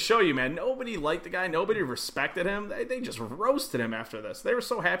goes to show you, man, nobody liked the guy. Nobody respected him. They just roasted him after this. They were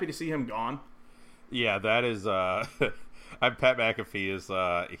so happy to see him gone. Yeah, that is... Pat McAfee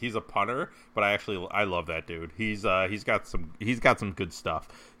is he's a punter, but I love that dude. He's got some good stuff.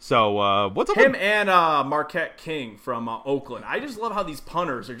 So what's up him and Marquette King from Oakland? I just love how these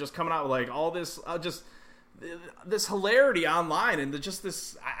punters are just coming out with like all this this hilarity online and just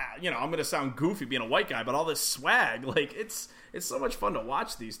this. I'm going to sound goofy being a white guy, but all this swag, like it's so much fun to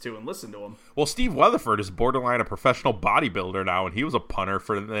watch these two and listen to them. Well, Steve Weatherford is borderline a professional bodybuilder now, and he was a punter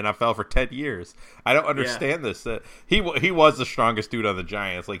for the NFL for 10 years. I don't understand this. He was the strongest dude on the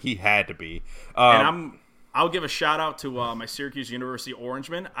Giants. Like, he had to be. And I'll give a shout-out to my Syracuse University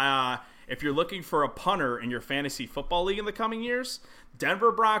Orangemen. If you're looking for a punter in your fantasy football league in the coming years,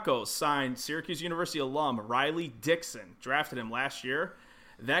 Denver Broncos signed Syracuse University alum Riley Dixon, drafted him last year.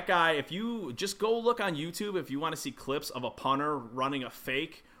 That guy, if you just go look on YouTube, if you want to see clips of a punter running a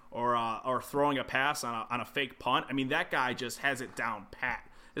fake or throwing a pass on a fake punt, I mean, that guy just has it down pat.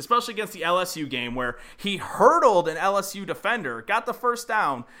 Especially against the LSU game where he hurdled an LSU defender, got the first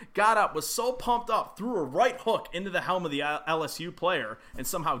down, got up, was so pumped up, threw a right hook into the helmet of the LSU player, and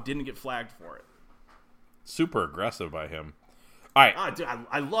somehow didn't get flagged for it. Super aggressive by him. All right. Dude,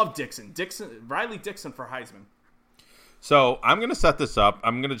 I love Dixon. Riley Dixon for Heisman. So I'm going to set this up.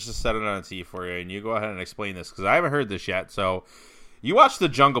 I'm going to just set it on a tee for you, and you go ahead and explain this because I haven't heard this yet. So you watched The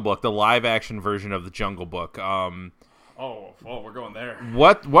Jungle Book, the live-action version of The Jungle Book. Oh, we're going there.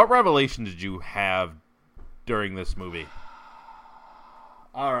 What revelation did you have during this movie?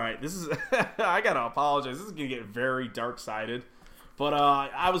 All right, this is I gotta apologize. This is gonna get very dark-sided, but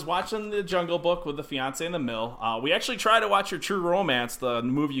I was watching The Jungle Book with the fiance in the mill. We actually tried to watch your True Romance, the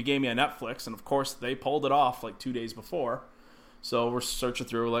movie you gave me on Netflix, and of course they pulled it off like 2 days before. So we're searching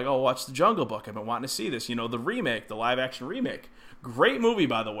through, like, oh, watch The Jungle Book. I've been wanting to see this. The remake, the live-action remake. Great movie,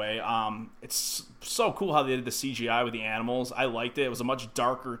 by the way. It's so cool how they did the CGI with the animals. I liked it. It was a much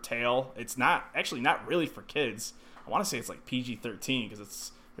darker tale. It's not really for kids. I want to say it's like PG-13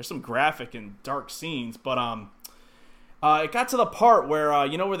 because there's some graphic and dark scenes. But it got to the part where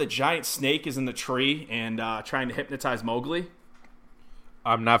where the giant snake is in the tree and trying to hypnotize Mowgli.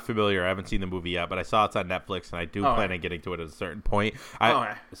 I'm not familiar. I haven't seen the movie yet, but I saw it's on Netflix, and I do plan on getting to it at a certain point.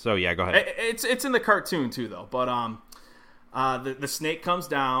 So yeah, go ahead. It's in the cartoon too, though. But the snake comes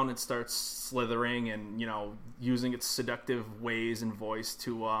down and starts slithering and using its seductive ways and voice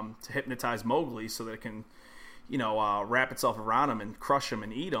to hypnotize Mowgli so that it can wrap itself around him and crush him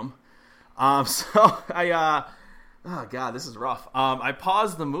and eat him. So I oh god, this is rough. I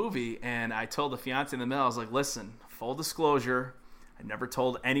paused the movie and I told the fiance in the middle, I was like, listen, full disclosure, I never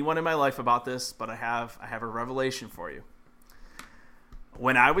told anyone in my life about this, but I have a revelation for you.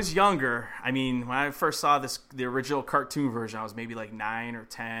 When I was younger, when I first saw the original cartoon version, I was maybe like 9 or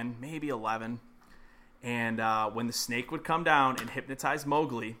 10, maybe 11. And when the snake would come down and hypnotize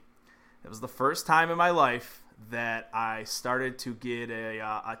Mowgli, it was the first time in my life that I started to get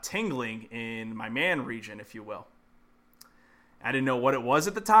a tingling in my man region, if you will. I didn't know what it was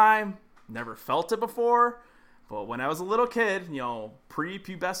at the time, never felt it before. But when I was a little kid,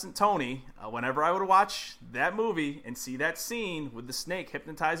 pre-pubescent Tony, whenever I would watch that movie and see that scene with the snake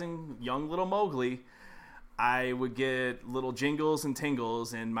hypnotizing young little Mowgli, I would get little jingles and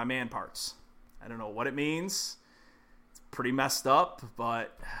tingles in my man parts. I don't know what it means. It's pretty messed up,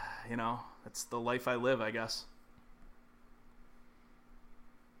 but, that's the life I live, I guess.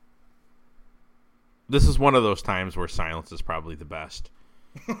 This is one of those times where silence is probably the best.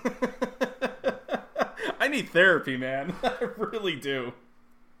 I need therapy, man. I really do.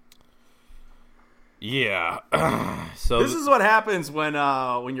 Yeah. So this is what happens when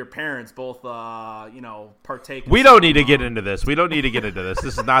your parents both partake. We don't need to get into this.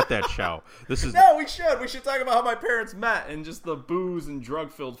 This is not that show. This is No, we should. We should talk about how my parents met and just the booze and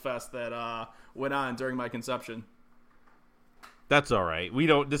drug-filled fest that went on during my conception. That's all right. We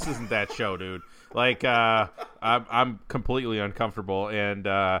don't. This isn't that show, dude. Like, I'm completely uncomfortable, and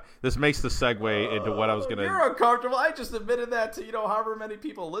this makes the segue into what I was gonna. You're uncomfortable. I just admitted that to however many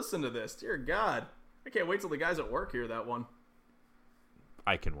people listen to this. Dear God, I can't wait till the guys at work hear that one.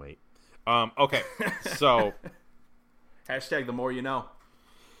 I can wait. Okay, so hashtag the more you know.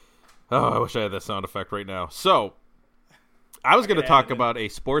 Oh, I wish I had that sound effect right now. So, I was going to talk about a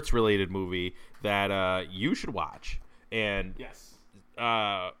sports-related movie that you should watch. And yes,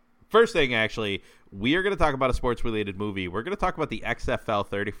 first thing, actually, we are going to talk about a sports-related movie. We're going to talk about the XFL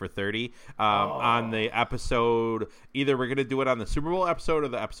 30 for 30 on the episode. Either we're going to do it on the Super Bowl episode or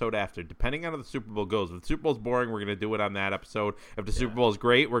the episode after, depending on how the Super Bowl goes. If the Super Bowl's boring, we're going to do it on that episode. If the Super Bowl is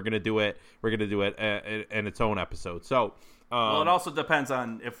great, we're going to do it. We're going to do it in its own episode. So. Well, it also depends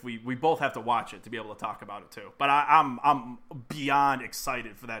on if we both have to watch it to be able to talk about it too. But I'm beyond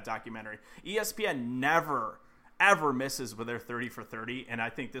excited for that documentary. ESPN never ever misses with their 30 for 30, and I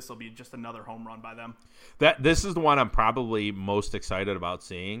think this will be just another home run by them. This is the one I'm probably most excited about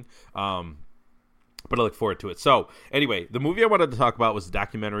seeing. But I look forward to it. So, anyway, the movie I wanted to talk about was a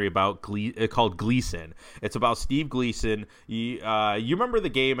documentary about called Gleason. It's about Steve Gleason. You remember the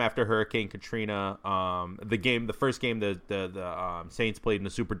game after Hurricane Katrina? The first game the Saints played in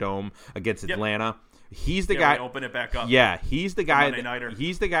the Superdome against Atlanta. He's the guy. Open it back up. Yeah, he's the guy.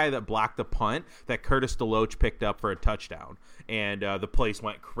 He's the guy that blocked the punt that Curtis DeLoach picked up for a touchdown, and the place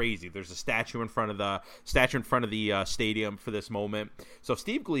went crazy. There's a statue in front of the stadium for this moment. So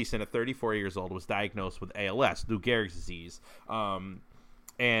Steve Gleason, at 34 years old, was diagnosed with ALS, Lou Gehrig's disease,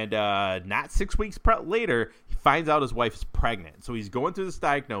 and not 6 weeks later, he finds out his wife is pregnant. So he's going through this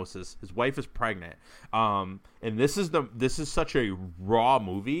diagnosis. His wife is pregnant, and this is such a raw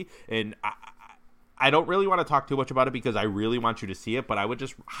movie, and I don't really want to talk too much about it because I really want you to see it, but I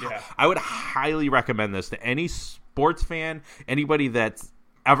would highly recommend this to any sports fan, anybody that's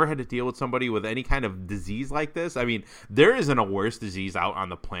ever had to deal with somebody with any kind of disease like this. I mean, there isn't a worse disease out on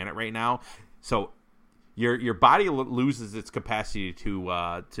the planet right now. So your body loses its capacity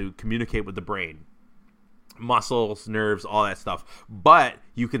to communicate with the brain. Muscles, nerves, all that stuff, but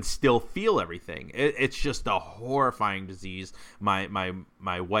you can still feel everything. It's just a horrifying disease. My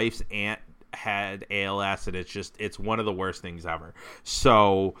wife's aunt had ALS, and it's one of the worst things ever.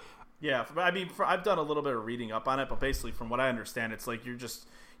 So yeah, I mean, I've done a little bit of reading up on it, but basically from what I understand, it's like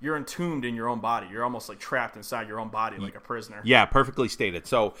you're entombed in your own body. You're almost like trapped inside your own body like a prisoner. Yeah, perfectly stated.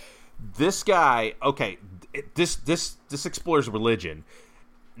 So this guy, this explores religion,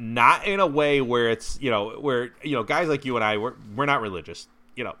 not in a way where it's guys like you and I, we're not religious.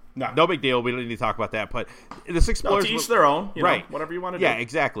 No big deal. We don't need to talk about that. But this explores to each their own, right? Whatever you want to do. Yeah,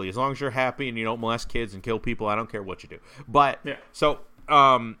 exactly. As long as you're happy and you don't molest kids and kill people, I don't care what you do. But so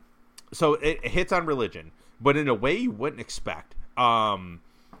it hits on religion, but in a way you wouldn't expect.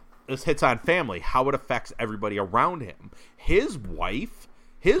 This hits on family, how it affects everybody around him. His wife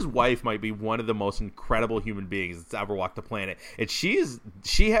might be one of the most incredible human beings that's ever walked the planet, and she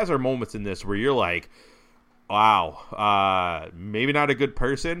has her moments in this where you're like, wow, maybe not a good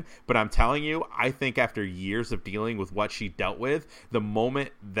person, but I'm telling you, I think after years of dealing with what she dealt with, the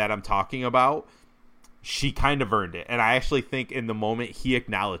moment that I'm talking about, she kind of earned it. And I actually think in the moment he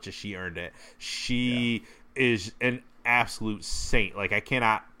acknowledges she earned it. She is an absolute saint. Like, I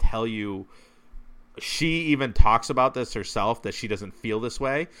cannot tell you, she even talks about this herself, that she doesn't feel this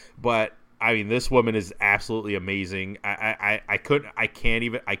way, but I mean, this woman is absolutely amazing. I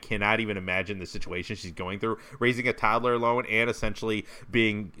cannot even imagine the situation she's going through, raising a toddler alone and essentially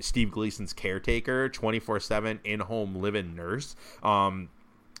being Steve Gleason's caretaker, 24/7 in-home living nurse.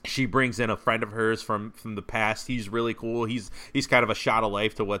 She brings in a friend of hers from the past. He's really cool. He's kind of a shot of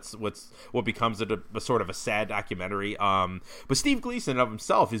life to what becomes a sort of a sad documentary. But Steve Gleason of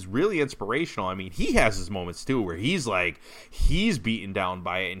himself is really inspirational. I mean, he has his moments too where he's beaten down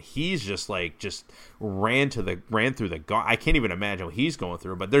by it, and he's just ran through the I can't even imagine what he's going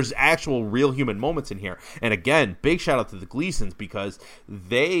through. But there's actual real human moments in here. And again, big shout out to the Gleasons because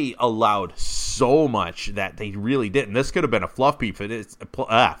they allowed so much that they really didn't. This could have been a fluff piece.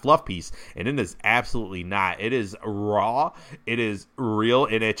 Fluff piece, and it is absolutely not. It is raw, it is real,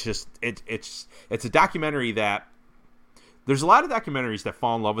 and it's a documentary that there's a lot of documentaries that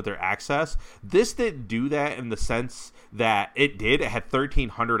fall in love with their access. This didn't do that in the sense that it had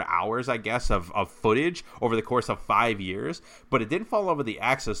 1,300 hours, I guess, of footage over the course of 5 years, but it didn't fall in love with the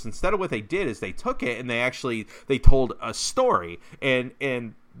access. Instead of what they did is they took it and they told a story, and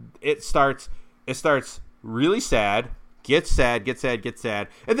it starts really sad, gets sad,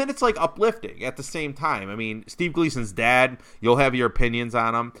 and then it's like uplifting at the same time. I mean, Steve Gleason's dad, you'll have your opinions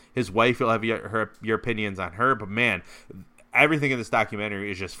on him. His wife, you'll have your opinions on her. But man, everything in this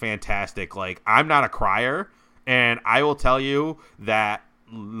documentary is just fantastic. Like, I'm not a crier, and I will tell you that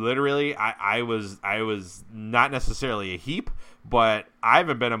literally I was not necessarily a heap, but I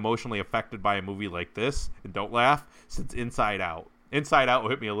haven't been emotionally affected by a movie like this, and don't laugh, since Inside Out. Inside Out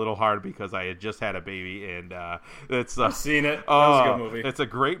hit me a little hard because I had just had a baby, and it's I've seen it. That was a good movie. It's a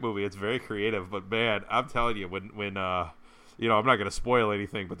great movie. It's very creative, but man, I'm telling you, when you know, I'm not going to spoil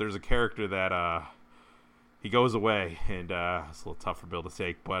anything, but there's a character that he goes away, and it's a little tough for Bill to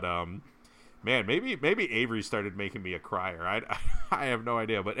take, but man, maybe Avery started making me a crier. I have no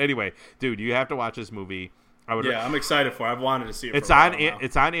idea, but anyway, dude, you have to watch this movie. I'm excited for it. I've wanted to see it. It's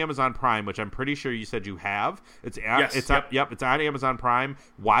on Amazon Prime, which I'm pretty sure you said you have. It's on Amazon Prime.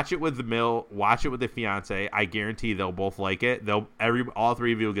 Watch it with the mill. Watch it with the fiance. I guarantee they'll both like it. All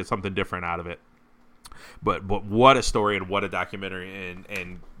three of you will get something different out of it. But what a story and what a documentary,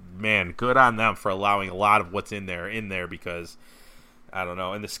 and man, good on them for allowing a lot of what's in there because I don't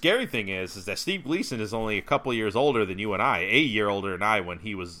know. And the scary thing is that Steve Gleason is only a couple years older than you and I, a year older than I when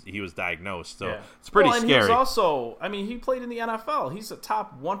he was diagnosed. So it's pretty scary. He was also, he played in the NFL. He's the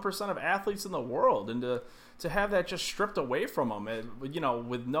top 1% of athletes in the world, and to have that just stripped away from him,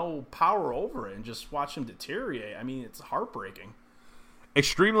 with no power over it, and just watch him deteriorate. It's heartbreaking.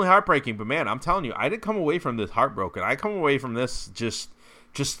 Extremely heartbreaking. But man, I'm telling you, I didn't come away from this heartbroken. I come away from this just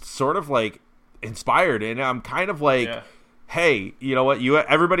sort of like inspired, and I'm kind of like. Yeah. Hey, you know what?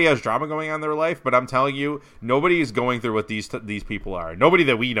 Everybody has drama going on in their life, but I'm telling you, nobody is going through what these people are. Nobody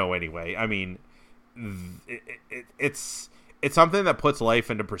that we know, anyway. It's something that puts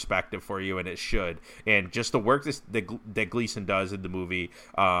life into perspective for you, and it should. And just the work that Gleason does in the movie,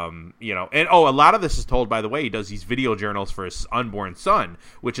 and a lot of this is told, by the way. He does these video journals for his unborn son,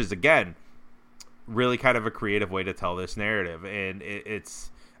 which is again really kind of a creative way to tell this narrative, and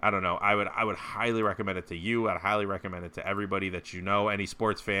it's. I don't know. I would highly recommend it to you. I'd highly recommend it to everybody that you know, any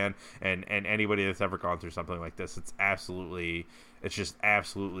sports fan, and anybody that's ever gone through something like this. It's just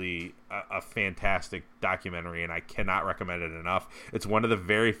absolutely a fantastic documentary, and I cannot recommend it enough. It's one of the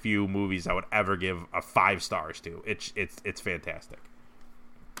very few movies I would ever give a 5 stars to. It's fantastic.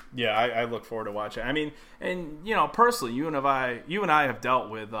 Yeah, I look forward to watching. Personally, you and I have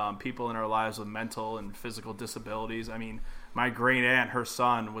dealt with people in our lives with mental and physical disabilities. My great aunt, her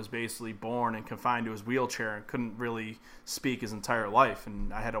son, was basically born and confined to his wheelchair and couldn't really speak his entire life.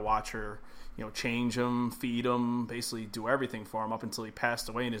 And I had to watch her, change him, feed him, basically do everything for him up until he passed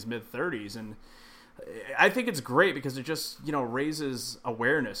away in his mid-30s. And I think it's great because it just, raises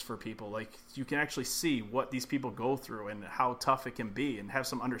awareness for people. Like, you can actually see what these people go through and how tough it can be, and have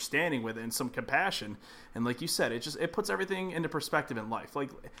some understanding with it and some compassion. And like you said, it puts everything into perspective in life.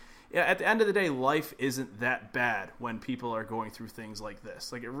 Like, at the end of the day, life isn't that bad when people are going through things like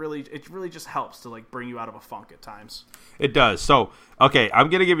this. Like, it really just helps to like bring you out of a funk at times. It does. So, okay, I'm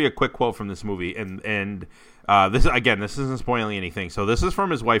gonna give you a quick quote from this movie, and this isn't spoiling anything. So this is from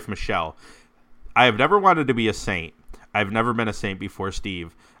his wife Michelle. I have never wanted to be a saint. I've never been a saint before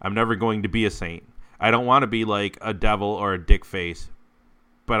Steve. I'm never going to be a saint. I don't want to be like a devil or a dick face,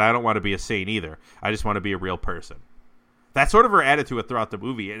 but I don't want to be a saint either. I just want to be a real person. That's sort of her attitude throughout the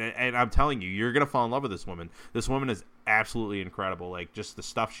movie, and I'm telling you, you're going to fall in love with this woman. This woman is absolutely incredible. Like, just the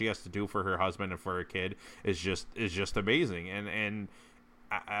stuff she has to do for her husband and for her kid is just amazing. And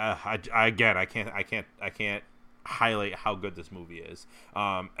I can't highlight how good this movie is.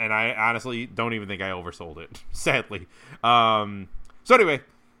 And I honestly don't even think I oversold it, sadly. So anyway,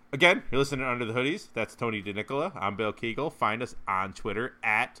 again, you're listening to Under the Hoodies. That's Tony DeNicola. I'm Bill Kegel. Find us on Twitter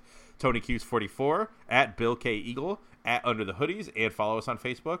at TonyCuse44, at Bill K. Eagle, at Under the Hoodies, and follow us on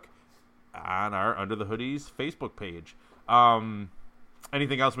Facebook on our Under the Hoodies Facebook page.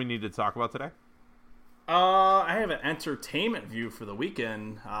 Anything else we need to talk about today? I have an entertainment view for the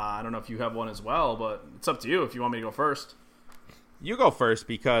weekend. I don't know if you have one as well, but it's up to you if you want me to go first. You go first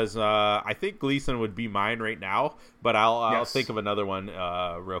because I think Gleason would be mine right now, but I'll think of another one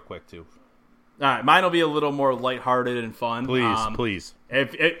real quick too. All right, mine will be a little more lighthearted and fun. Please.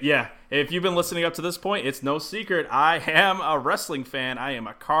 If you've been listening up to this point, it's no secret. I am a wrestling fan. I am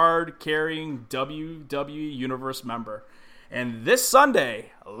a card-carrying WWE Universe member. And this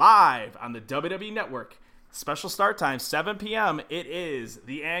Sunday, live on the WWE Network, special start time, 7 p.m., it is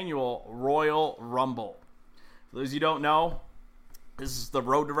the annual Royal Rumble. For those of you who don't know, this is the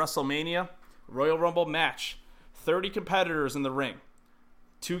road to WrestleMania Royal Rumble match. 30 competitors in the ring.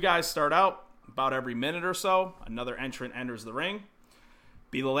 2 guys start out about every minute or so. Another entrant enters the ring.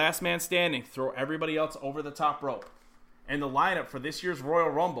 Be the last man standing. Throw everybody else over the top rope. And the lineup for this year's Royal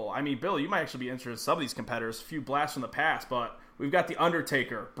Rumble, I mean, Bill, you might actually be interested in some of these competitors, a few blasts from the past, but we've got The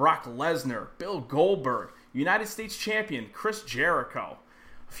Undertaker, Brock Lesnar, Bill Goldberg, United States Champion Chris Jericho.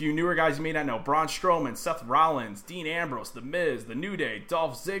 A few newer guys you may not know. Braun Strowman, Seth Rollins, Dean Ambrose, The Miz, The New Day,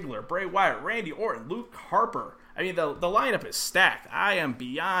 Dolph Ziggler, Bray Wyatt, Randy Orton, Luke Harper. I mean, the lineup is stacked. I am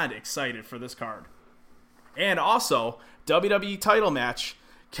beyond excited for this card. And also, WWE title match,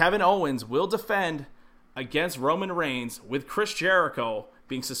 Kevin Owens will defend against Roman Reigns with Chris Jericho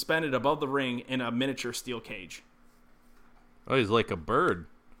being suspended above the ring in a miniature steel cage. Oh, he's like a bird.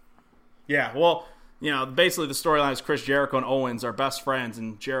 Yeah, well, basically the storyline is Chris Jericho and Owens are best friends,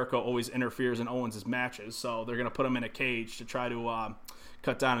 and Jericho always interferes in Owens' matches, so they're going to put him in a cage to try to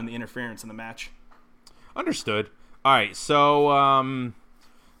cut down on the interference in the match. Understood. All right, so I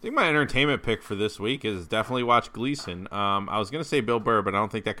think my entertainment pick for this week is definitely watch Gleason. I was going to say Bill Burr, but I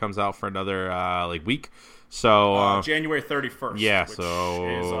don't think that comes out for another week. So January 31st. Yeah, which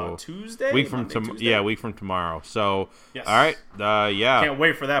so is Tuesday. Week from tomorrow. So yes. All right, yeah. Can't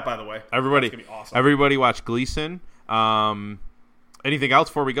wait for that. By the way, everybody, it's gonna be awesome. Everybody, watch Gleason. Anything else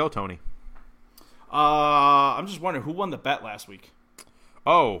before we go, Tony? I'm just wondering who won the bet last week.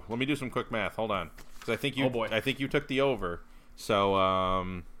 Oh, let me do some quick math. Hold on, because I think you. Oh boy. I think you took the over. So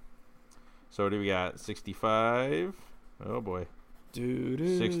so what do we got? 65. Oh boy.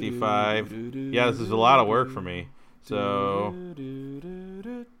 65. Yeah, this is a lot of work for me. So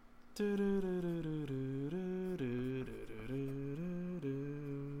do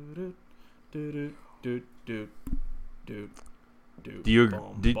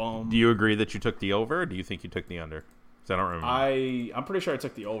you agree that you took the over, or do you think you took the under? Because I don't remember. I'm pretty sure I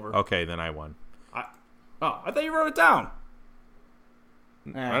took the over. Okay, then I won. I thought you wrote it down.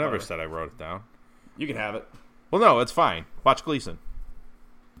 I never said I wrote it down. You can have it. Well, no, it's fine. Watch Gleason.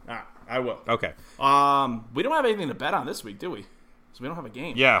 I will. Okay. We don't have anything to bet on this week, do we? So we don't have a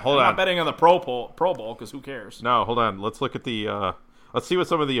game. Yeah, hold I'm on. not betting on the Pro Bowl because who cares? No, hold on. Let's look at the. Let's see what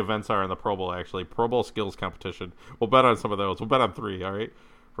some of the events are in the Pro Bowl. Actually, Pro Bowl skills competition. We'll bet on some of those. We'll bet on 3. All right.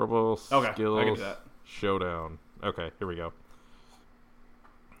 Pro Bowl skills I can do that. showdown. Okay, here we go.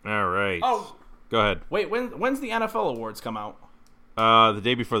 All right. Oh, go ahead. wait. When's the NFL awards come out? The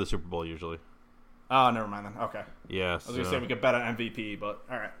day before the Super Bowl usually. Oh, never mind then. Okay. Yes. I was gonna say we could bet on MVP, but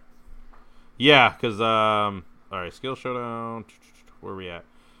all right. Yeah, because all right, skill showdown. Where are we at?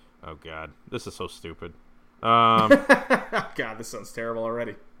 Oh God, this is so stupid. God, this sounds terrible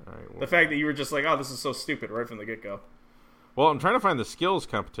already. All right, the fact that you were just like, "Oh, this is so stupid" right from the get go. Well, I'm trying to find the skills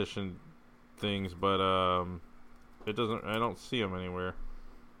competition things, but it doesn't. I don't see them anywhere.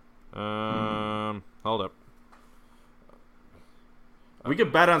 Hold up. We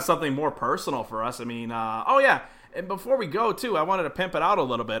could bet on something more personal for us. I mean, oh yeah. And before we go, too, I wanted to pimp it out a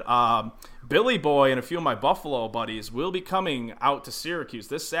little bit. Billy Boy and a few of my Buffalo buddies will be coming out to Syracuse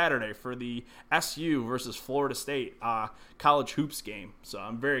this Saturday for the SU versus Florida State college hoops game. So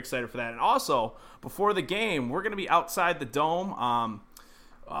I'm very excited for that. And also, before the game, we're going to be outside the Dome. A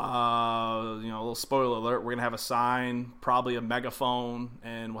little spoiler alert, we're going to have a sign, probably a megaphone,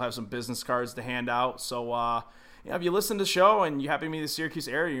 and we'll have some business cards to hand out. So, if you listen to the show and you happen to be in the Syracuse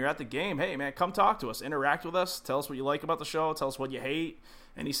area and you're at the game, hey, man, come talk to us. Interact with us. Tell us what you like about the show. Tell us what you hate.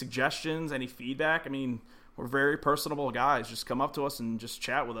 Any suggestions, any feedback. I mean, we're very personable guys. Just come up to us and just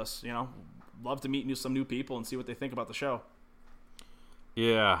chat with us. Love to meet some new people and see what they think about the show.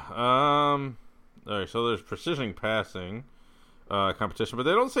 Yeah. All right, so there's precision passing competition, but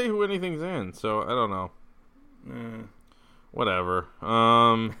they don't say who anything's in, so I don't know. Whatever.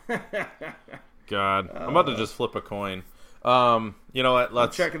 God, I'm about to just flip a coin. You know what?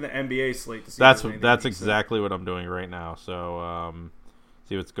 Let's I'm checking the NBA slate to see. That's exactly what I'm doing right now. So,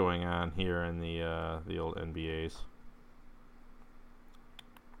 see what's going on here in the old NBAs.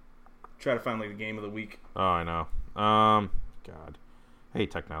 Try to find the game of the week. Oh, I know. God, I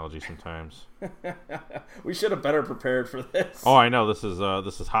hate technology sometimes. We should have better prepared for this. Oh, I know. This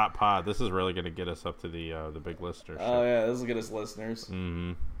is hot pod. This is really going to get us up to the big listeners. Oh yeah, this will get us listeners.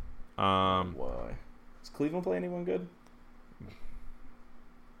 Mm-hmm. Why? Does Cleveland play anyone good?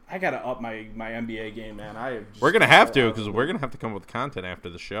 I gotta up my NBA game, man. We're gonna have to because we're gonna have to come up with content after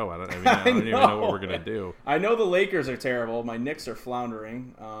the show. I don't even know what we're gonna do. I know the Lakers are terrible. My Knicks are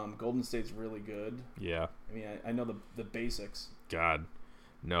floundering. Golden State's really good. Yeah. I mean, I know the basics. God,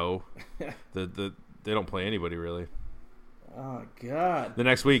 no. They don't play anybody really. Oh God! The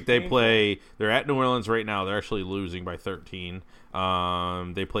next week they're at New Orleans right now. They're actually losing by 13.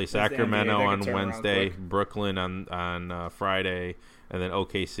 They play Sacramento on Wednesday, Brooklyn on Friday, and then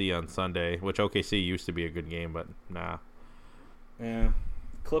OKC on Sunday. Which OKC used to be a good game, but nah. Yeah,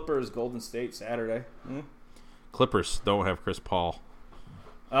 Clippers, Golden State Saturday. Clippers don't have Chris Paul.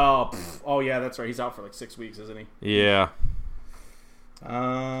 Oh yeah, that's right. He's out for 6 weeks, isn't he? Yeah.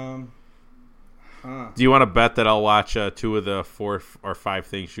 Do you want to bet that I'll watch 2 of the 4 or 5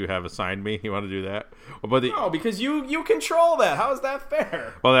 things you have assigned me? You want to do that? No, because you control that. How is that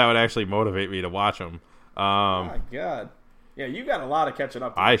fair? Well, that would actually motivate me to watch them. Oh my God. Yeah, you got a lot of catching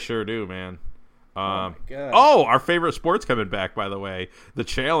up to. I sure do, man. Oh my God. Oh, our favorite sport's coming back, by the way. The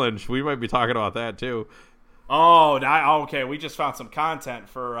challenge. We might be talking about that, too. Oh, okay. We just found some content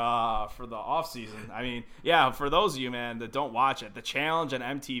for the off season. I mean, yeah, for those of you, man, that don't watch it, the challenge on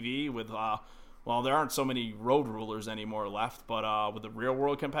MTV with well, there aren't so many road rulers anymore left, but with the real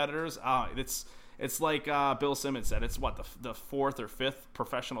world competitors, it's like Bill Simmons said, it's what the 4th or 5th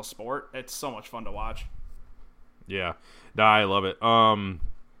professional sport. It's so much fun to watch. Yeah, no, I love it.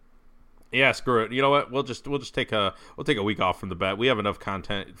 Yeah, screw it. You know what? We'll just take a week off from the bet. We have enough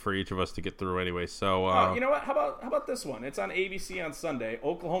content for each of us to get through anyway. So you know what? How about this one? It's on ABC on Sunday.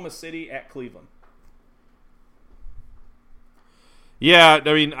 Oklahoma City at Cleveland. Yeah,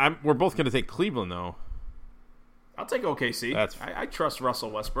 I mean, we're both going to take Cleveland though. I'll take OKC. I trust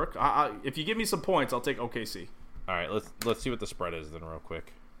Russell Westbrook. If you give me some points, I'll take OKC. All right, let's see what the spread is then, real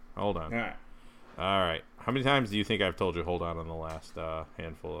quick. Hold on. All right. How many times do you think I've told you hold on the last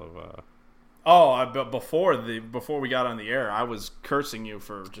handful of? But before we got on the air, I was cursing you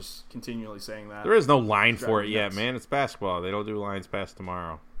for just continually saying that. There is no line for it yet, man. It's basketball. They don't do lines past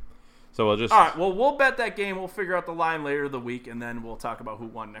tomorrow. So we'll just... All right, well, we'll bet that game. We'll figure out the line later in the week, and then we'll talk about who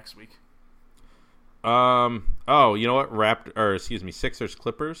won next week. Oh, you know what? Sixers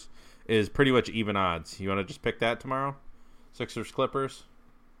Clippers is pretty much even odds. You want to just pick that tomorrow? Sixers Clippers?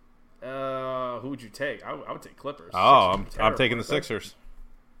 Who would you take? I would take Clippers. Oh, I'm taking the Sixers.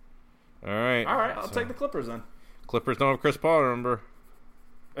 All right. I'll take the Clippers then. Clippers don't have Chris Paul, remember?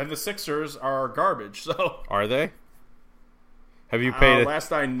 And the Sixers are garbage, so... Are they? Have you paid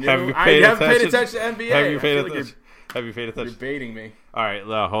last I knew. I haven't paid attention to NBA. Have you paid attention? Have you paid attention? You're baiting me. All right,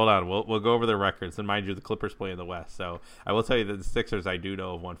 hold on. We'll go over their records. And mind you, the Clippers play in the West. So I will tell you that the Sixers, I do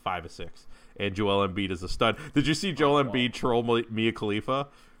know, have won 5 of 6. And Joel Embiid is a stud. Did you see Joel Embiid troll Mia Khalifa?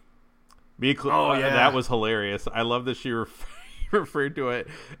 Oh, yeah. That was hilarious. I love that she referred to it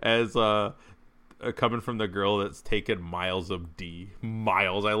as coming from the girl that's taken miles of D.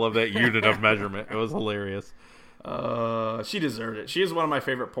 Miles. I love that unit of measurement. It was hilarious. She deserved it. She is one of my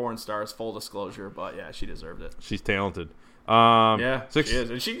favorite porn stars, full disclosure, but yeah, she deserved it. She's talented. She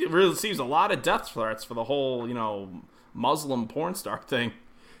is. And she really receives a lot of death threats for the whole, Muslim porn star thing.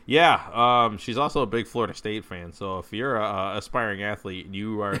 Yeah, she's also a big Florida State fan. So if you're a aspiring athlete and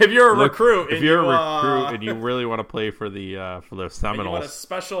you are, if you're a recruit, and you really want to play for the Seminoles, and you want a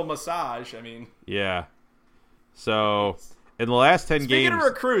special massage, yeah. So in the last 10 games, speaking of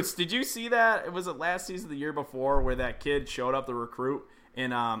recruits, did you see that? Was it last season, the year before, where that kid showed up the recruit?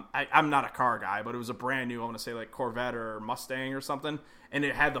 And I'm not a car guy, but it was a brand new, I want to say like Corvette or Mustang or something, and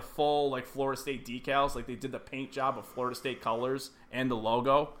it had the full like Florida State decals, like they did the paint job of Florida State colors and the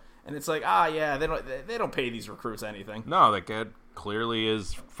logo, and it's like they don't pay these recruits anything. No, that kid clearly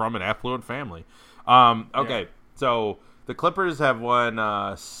is from an affluent family. Okay, so the Clippers have won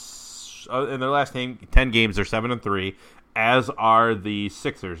in their last 10 games. They're 7-3. As are the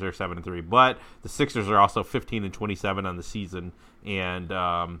Sixers. They're 7-3, but the Sixers are also 15-27 on the season, and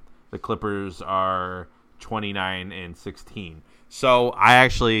the Clippers are 29-16. So I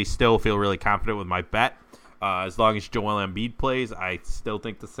actually still feel really confident with my bet. As long as Joel Embiid plays, I still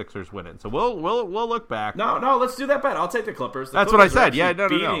think the Sixers win it. So we'll look back. No, let's do that bet. I'll take the Clippers. That's what I said. Yeah, no.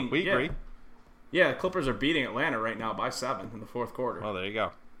 We agree. Yeah, the Clippers are beating Atlanta right now by 7 in the fourth quarter. Well, there you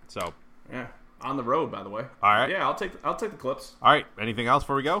go. So yeah. On the road, by the way. All right. Yeah, I'll take the Clips. All right. Anything else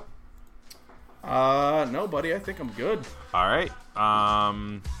before we go? No, buddy. I think I'm good. All right.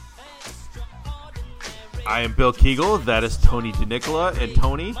 I am Bill Kegel. That is Tony DeNicola. And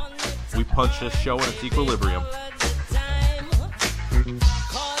Tony, we punch this show in its equilibrium.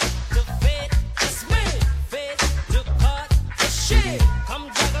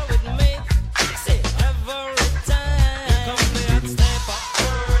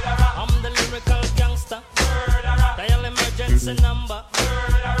 Number.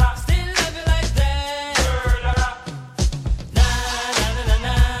 Still love you like that. Na na na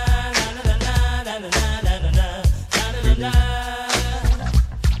na na na na na na na na na.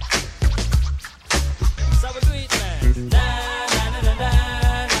 So we do it, man. Na na na na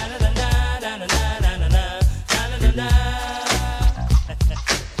na na na na na na na.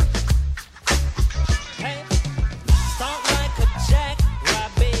 Hey, start like a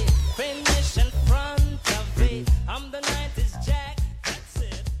jackrabbit, finish in front of it. I'm the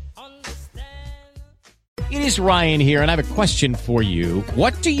It is Ryan here, and I have a question for you.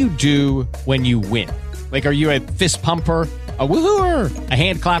 What do you do when you win? Like, are you a fist pumper, a woo-hooer, a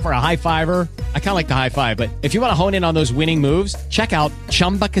hand clapper, a high fiver? I kind of like the high five, but if you want to hone in on those winning moves, check out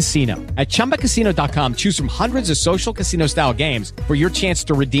Chumba Casino. At ChumbaCasino.com, choose from hundreds of social casino style games for your chance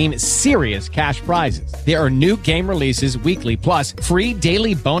to redeem serious cash prizes. There are new game releases weekly, plus free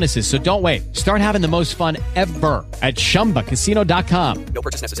daily bonuses. So don't wait. Start having the most fun ever at ChumbaCasino.com. No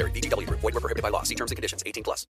purchase necessary. VGW Group. Void were prohibited by law. See terms and conditions. 18 plus.